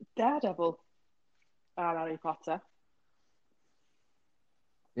daredevil. Harry Potter.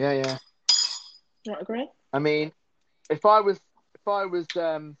 Yeah. You don't agree? I mean, if I was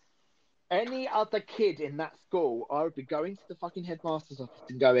any other kid in that school, I would be going to the fucking headmaster's office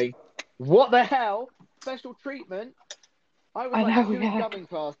and going, what the hell? Special treatment? I was doing drumming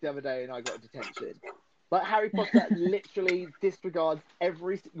class the other day and I got detention. Like, Harry Potter literally disregards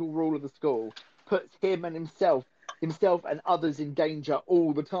every single rule of the school, puts him and himself and others in danger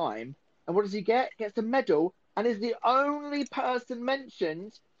all the time. And what does he get? Gets a medal and is the only person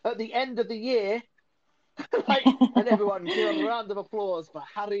mentioned at the end of the year. And everyone give a round of applause for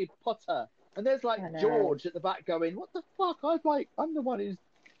Harry Potter. And there's George at the back going, what the fuck? I'm the one who's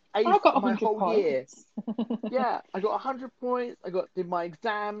aced my whole year. Yeah, I got 100 points. did my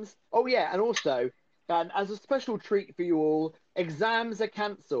exams. Oh yeah, and also, as a special treat for you all, exams are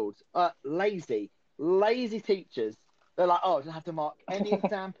cancelled. Lazy teachers. They're like, oh, I don't have to mark any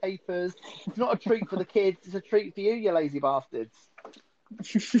exam papers. It's not a treat for the kids. It's a treat for you, you lazy bastards.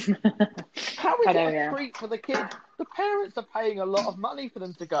 How is I know, it a yeah. treat for the kids? The parents are paying a lot of money for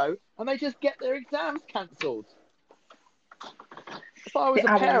them to go, and they just get their exams cancelled. If I was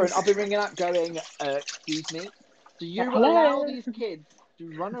The a parent, hours. I'd be ringing up going, excuse me, do you Hello? allow these kids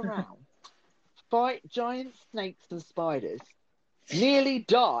to run around, fight giant snakes and spiders, nearly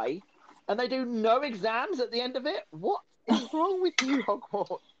die, and they do no exams at the end of it? What is wrong with you,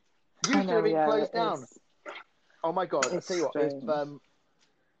 Hogwarts? You I should know, have been yeah, closed it down. is. Oh my God, I'll It's tell you what, strange.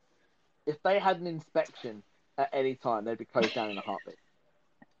 if they had an inspection at any time, they'd be closed down in a heartbeat.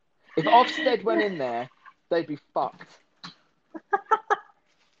 If Ofsted went in there, they'd be fucked.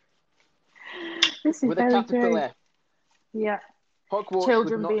 This is With a very capital true. F. Yeah. Hogwarts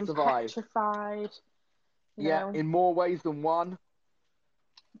Children would not being survive. petrified. You Yeah, know. in more ways than one.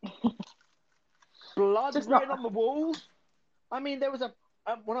 Blood Just written not- on the walls. I mean, there was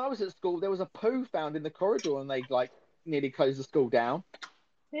when I was at school, there was a poo found in the corridor, and they nearly closed the school down.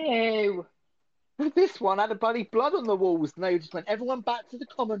 Ew. This one had a bloody blood on the walls, and they just went, everyone back to the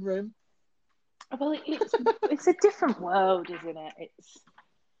common room. Well, it's a different world, isn't it? It's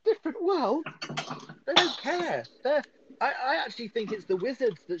different world. They don't care. I actually think it's the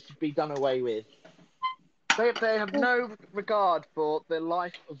wizards that should be done away with. They have no regard for the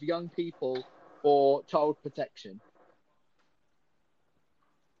life of young people or child protection.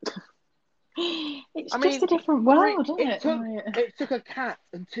 It's just a different world, isn't it? It took a cat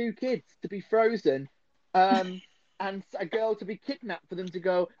and 2 kids to be frozen, and a girl to be kidnapped for them to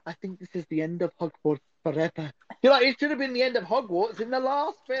go, I think this is the end of Hogwarts forever. You're like, it should have been the end of Hogwarts in the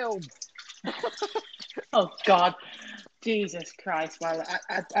last film. Oh, God. Jesus Christ. Well,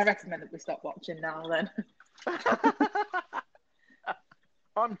 I recommend that we stop watching now, then.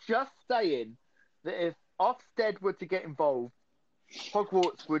 I'm just saying that if Ofsted were to get involved,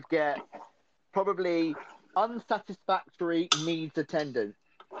 Hogwarts would get probably unsatisfactory needs attendance.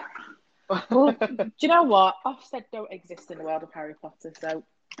 Well, do you know what? Ofsted don't exist in the world of Harry Potter, so...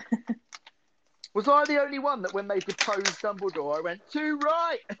 Was I the only one that when they deposed Dumbledore, I went, too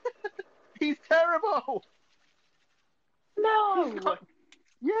right! He's terrible! No!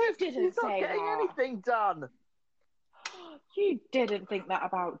 Yes, you didn't he's not say getting that. anything done. You didn't think that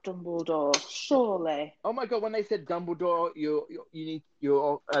about Dumbledore, surely. Oh my God! When they said Dumbledore,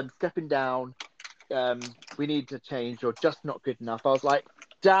 you're stepping down. We need to change. You're just not good enough. I was like,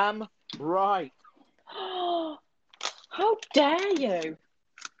 damn right. How dare you?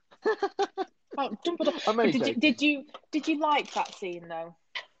 Oh, Dumbledore. Did you like that scene though?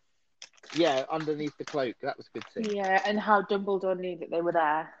 Yeah, underneath the cloak. That was a good scene. Yeah, and how Dumbledore knew that they were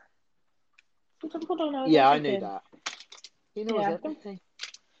there. Dumbledore knows yeah, everything. I knew that. He knows everything.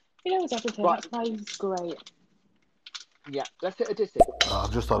 He knows everything. Right. That's why he's great. Yeah, let's hit a distance.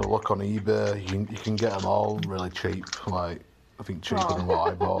 I've just had a look on eBay. You can get them all really cheap. Like, I think cheaper than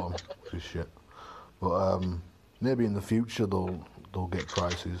what I bought them. Which is shit. But maybe in the future they'll get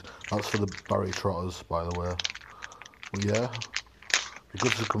prices. That's for the Barry Trotters, by the way. But yeah, it'd be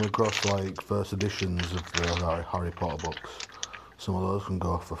good to come across like first editions of the Harry Potter books. Some of those can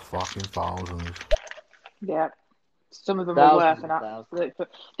go for fucking thousands. Yeah, some of them are worth an absolute.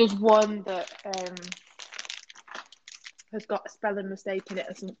 There's one that has got a spelling mistake in it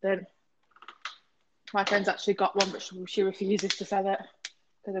or something. My friend's actually got one, but she refuses to sell it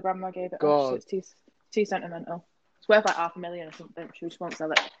because her grandma gave it up. So it's too sentimental. It's worth like $500,000 or something. She just won't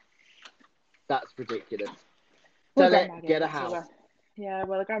sell it. That's ridiculous. Sell it, get a house. Yeah,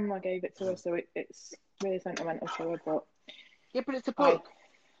 well, the grandma gave it to her, so it's really sentimental to her. But yeah, but it's a book.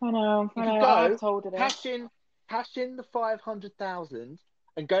 I know. I've told her cash in the 500,000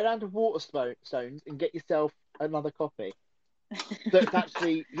 and go down to Waterstones and get yourself another copy that's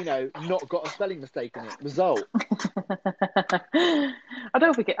actually, not got a spelling mistake in it. Result. I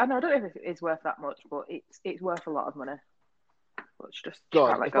don't know if it is worth that much, but it's worth a lot of money. But it's just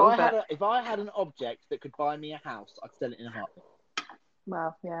God, if I had an object that could buy me a house, I'd sell it in a heartbeat.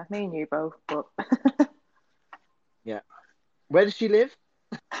 Well, yeah, me and you both, but yeah. Where does she live?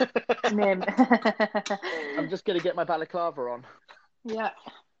 Nim. I'm just gonna get my balaclava on. Yeah.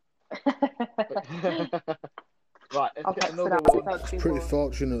 Right, let's get another one. It's pretty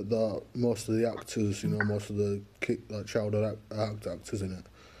fortunate that most of the actors, most of the childhood actors in it,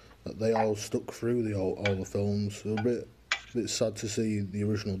 that they all stuck through all the films. It was a bit sad to see the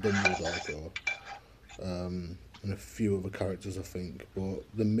original Dumbledore go, and a few other characters, I think. But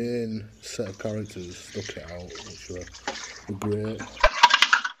the main set of characters stuck it out, which were great.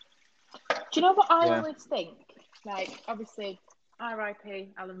 Do you know what I always think? Like, obviously,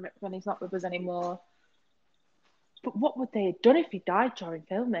 R.I.P. Alan Rickman, he's not with us anymore. But what would they have done if he died during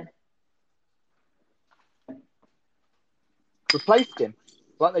filming? replaced him,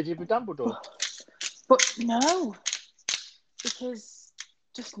 like they did with Dumbledore. But no, because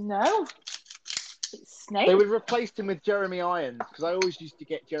just no. It's Snape. They would replace him with Jeremy Irons, because I always used to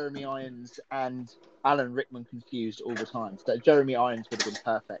get Jeremy Irons and Alan Rickman confused all the time. So Jeremy Irons would have been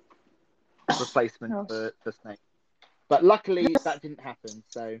perfect replacement for Snape. But luckily that didn't happen.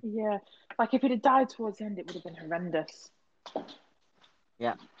 So yeah, like if it had died towards the end, it would have been horrendous.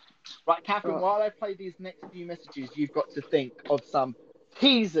 Yeah. Right, Catherine, while I play these next few messages, you've got to think of some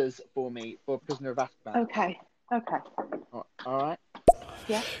teasers for me for Prisoner of Azkaban. Okay. All right.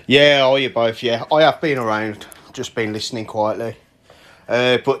 Yeah. Yeah, are you both? Yeah, I have been around, just been listening quietly.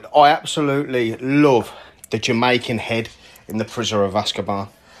 But I absolutely love the Jamaican head in the Prisoner of Azkaban.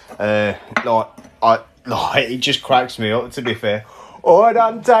 It just cracks me up, to be fair. Oh,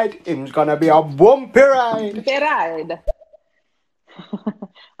 don't take him's gonna be a bumpy ride.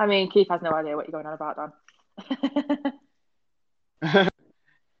 I mean, Keith has no idea what you're going on about, Dan.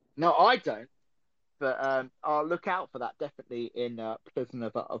 No, I don't. But I'll look out for that definitely in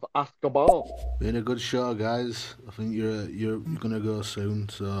Prisoner of Azkaban. Been a good show, guys. I think you're gonna go soon,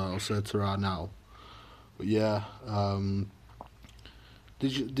 so I'll say to right now. But yeah,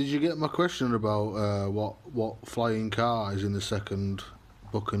 did you get my question about what flying car is in the second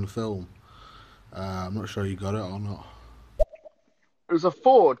book and film? I'm not sure you got it or not. It was a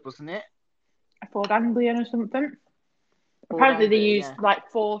Ford, wasn't it? A Ford Anglian or something. Ford Apparently they Anglia, used like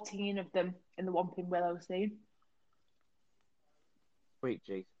 14 of them in the Whomping Willow scene. Sweet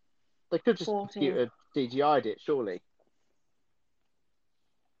jeez. They could just 14. computer CGI'd it, surely.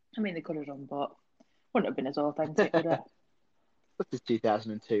 I mean, they could have done, but wouldn't have been as authentic, would it? This is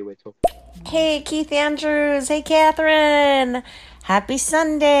 2002 we're talking. Hey, Keith Andrews. Hey, Catherine. Happy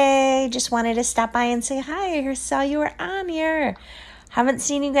Sunday. Just wanted to stop by and say hi. I saw you were on here. Haven't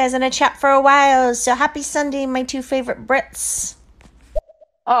seen you guys in a chat for a while, so happy Sunday, my two favorite Brits.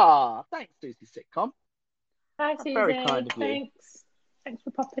 Ah, thanks, Susie Sitcom. Hi, That's Susie. very kind of you. Thanks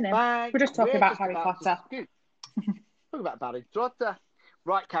for popping in. Thanks. We're just talking about just Harry about Potter. Talking about Barry Trotter.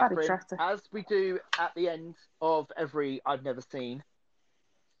 Right, Catherine, Trotter. as we do at the end of every I've Never Seen,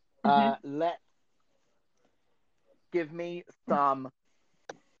 give me some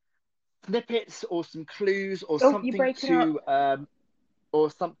snippets or some clues or something to or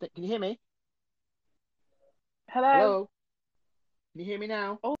something. Can you hear me? Hello? Can you hear me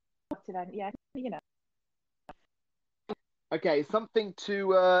now? Oh, yeah, you know. Okay, something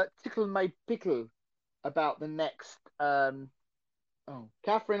to tickle my pickle about the next.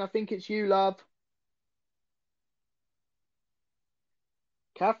 Catherine, I think it's you, love.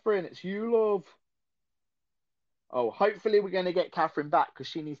 Catherine, it's you, love. Oh, hopefully we're going to get Catherine back because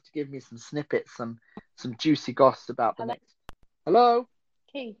she needs to give me some snippets, some juicy goss about the next. Hello?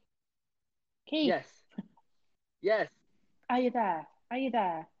 Keith? Yes. Yes. Are you there?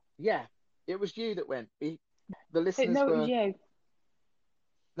 Yeah. It was you that went. The listeners No, were... it was you.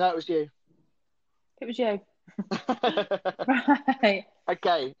 No, it was you. It was you. Right.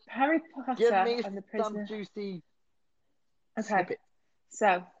 Okay. Harry Potter give me and the Prisoner. Some juicy snippets.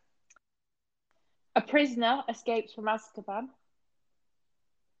 So, a prisoner escapes from Azkaban.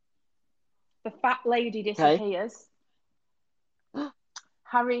 The fat lady disappears. Okay.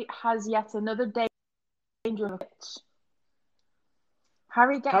 Harry has yet another dangerous witch.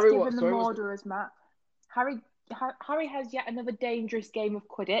 Harry gets given the Mordorer's map. Harry has yet another dangerous game of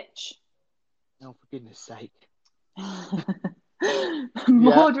Quidditch. Oh, for goodness sake.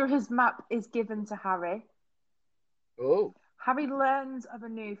 Mordorer's map is given to Harry. Oh. Harry learns of a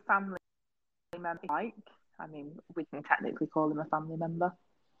new family member. I mean, we can technically call him a family member.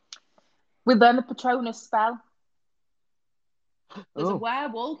 We learn the Patronus spell. There's a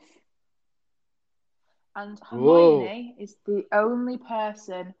werewolf. And Hermione is the only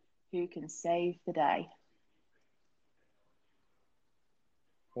person who can save the day.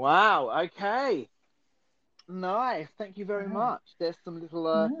 Wow, okay. Nice, thank you very much. There's some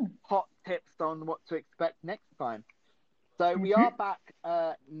little hot tips on what to expect next time. So we are back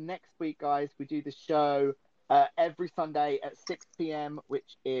next week, guys. We do the show every Sunday at 6 p.m,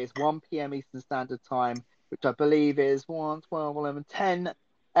 which is 1 p.m. Eastern Standard Time, which I believe is 1, 12, 11, 10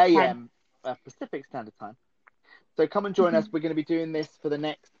 a.m. Pacific Standard Time. So come and join us. We're going to be doing this for the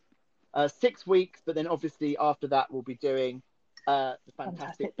next 6 weeks, but then obviously after that we'll be doing the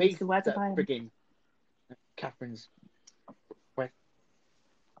Fantastic Beasts. Frigging Catherine's.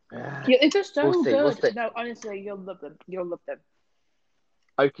 It's just so good. No, honestly, you'll love them.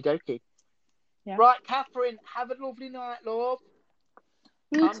 Okie dokie. Yeah. Right, Catherine, have a lovely night, love.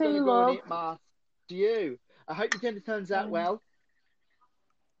 You I'm too, going to go love. and eat my stew. I hope your dinner turns out well.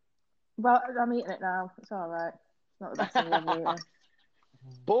 Well, I'm eating it now. It's all right. Not the best thing ever eaten.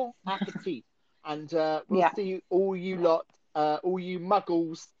 Bon appetit. And we'll see all you lot, all you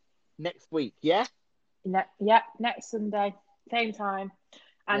muggles next week, yeah? Next Sunday, same time.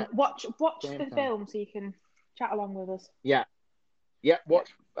 And watch the film so you can chat along with us. Yeah, watch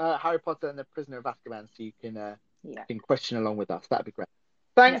Harry Potter and the Prisoner of Azkaban so you can question along with us. That'd be great.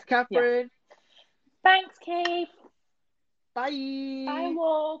 Thanks, Catherine. Thanks, Keith. Bye. Bye,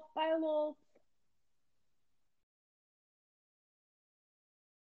 Wolf. Bye, Wolf.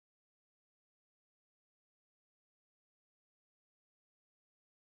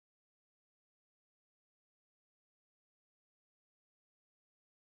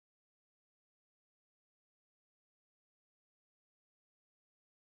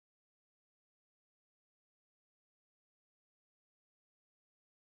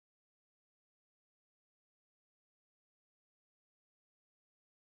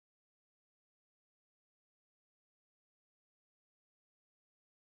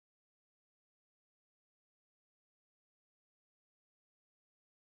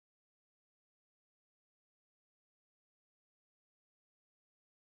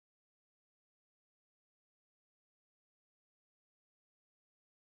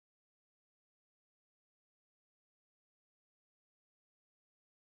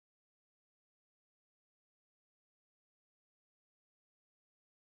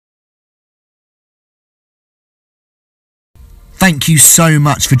 Thank you so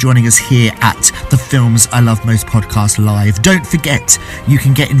much for joining us here at the Films I Love Most podcast live. Don't forget, you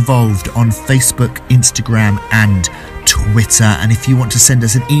can get involved on Facebook, Instagram and Twitter. And if you want to send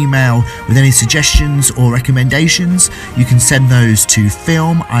us an email with any suggestions or recommendations, you can send those to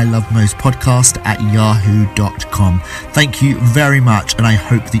filmilovemostpodcast@yahoo.com. Thank you very much, and I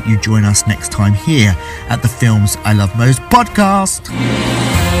hope that you join us next time here at the Films I Love Most podcast.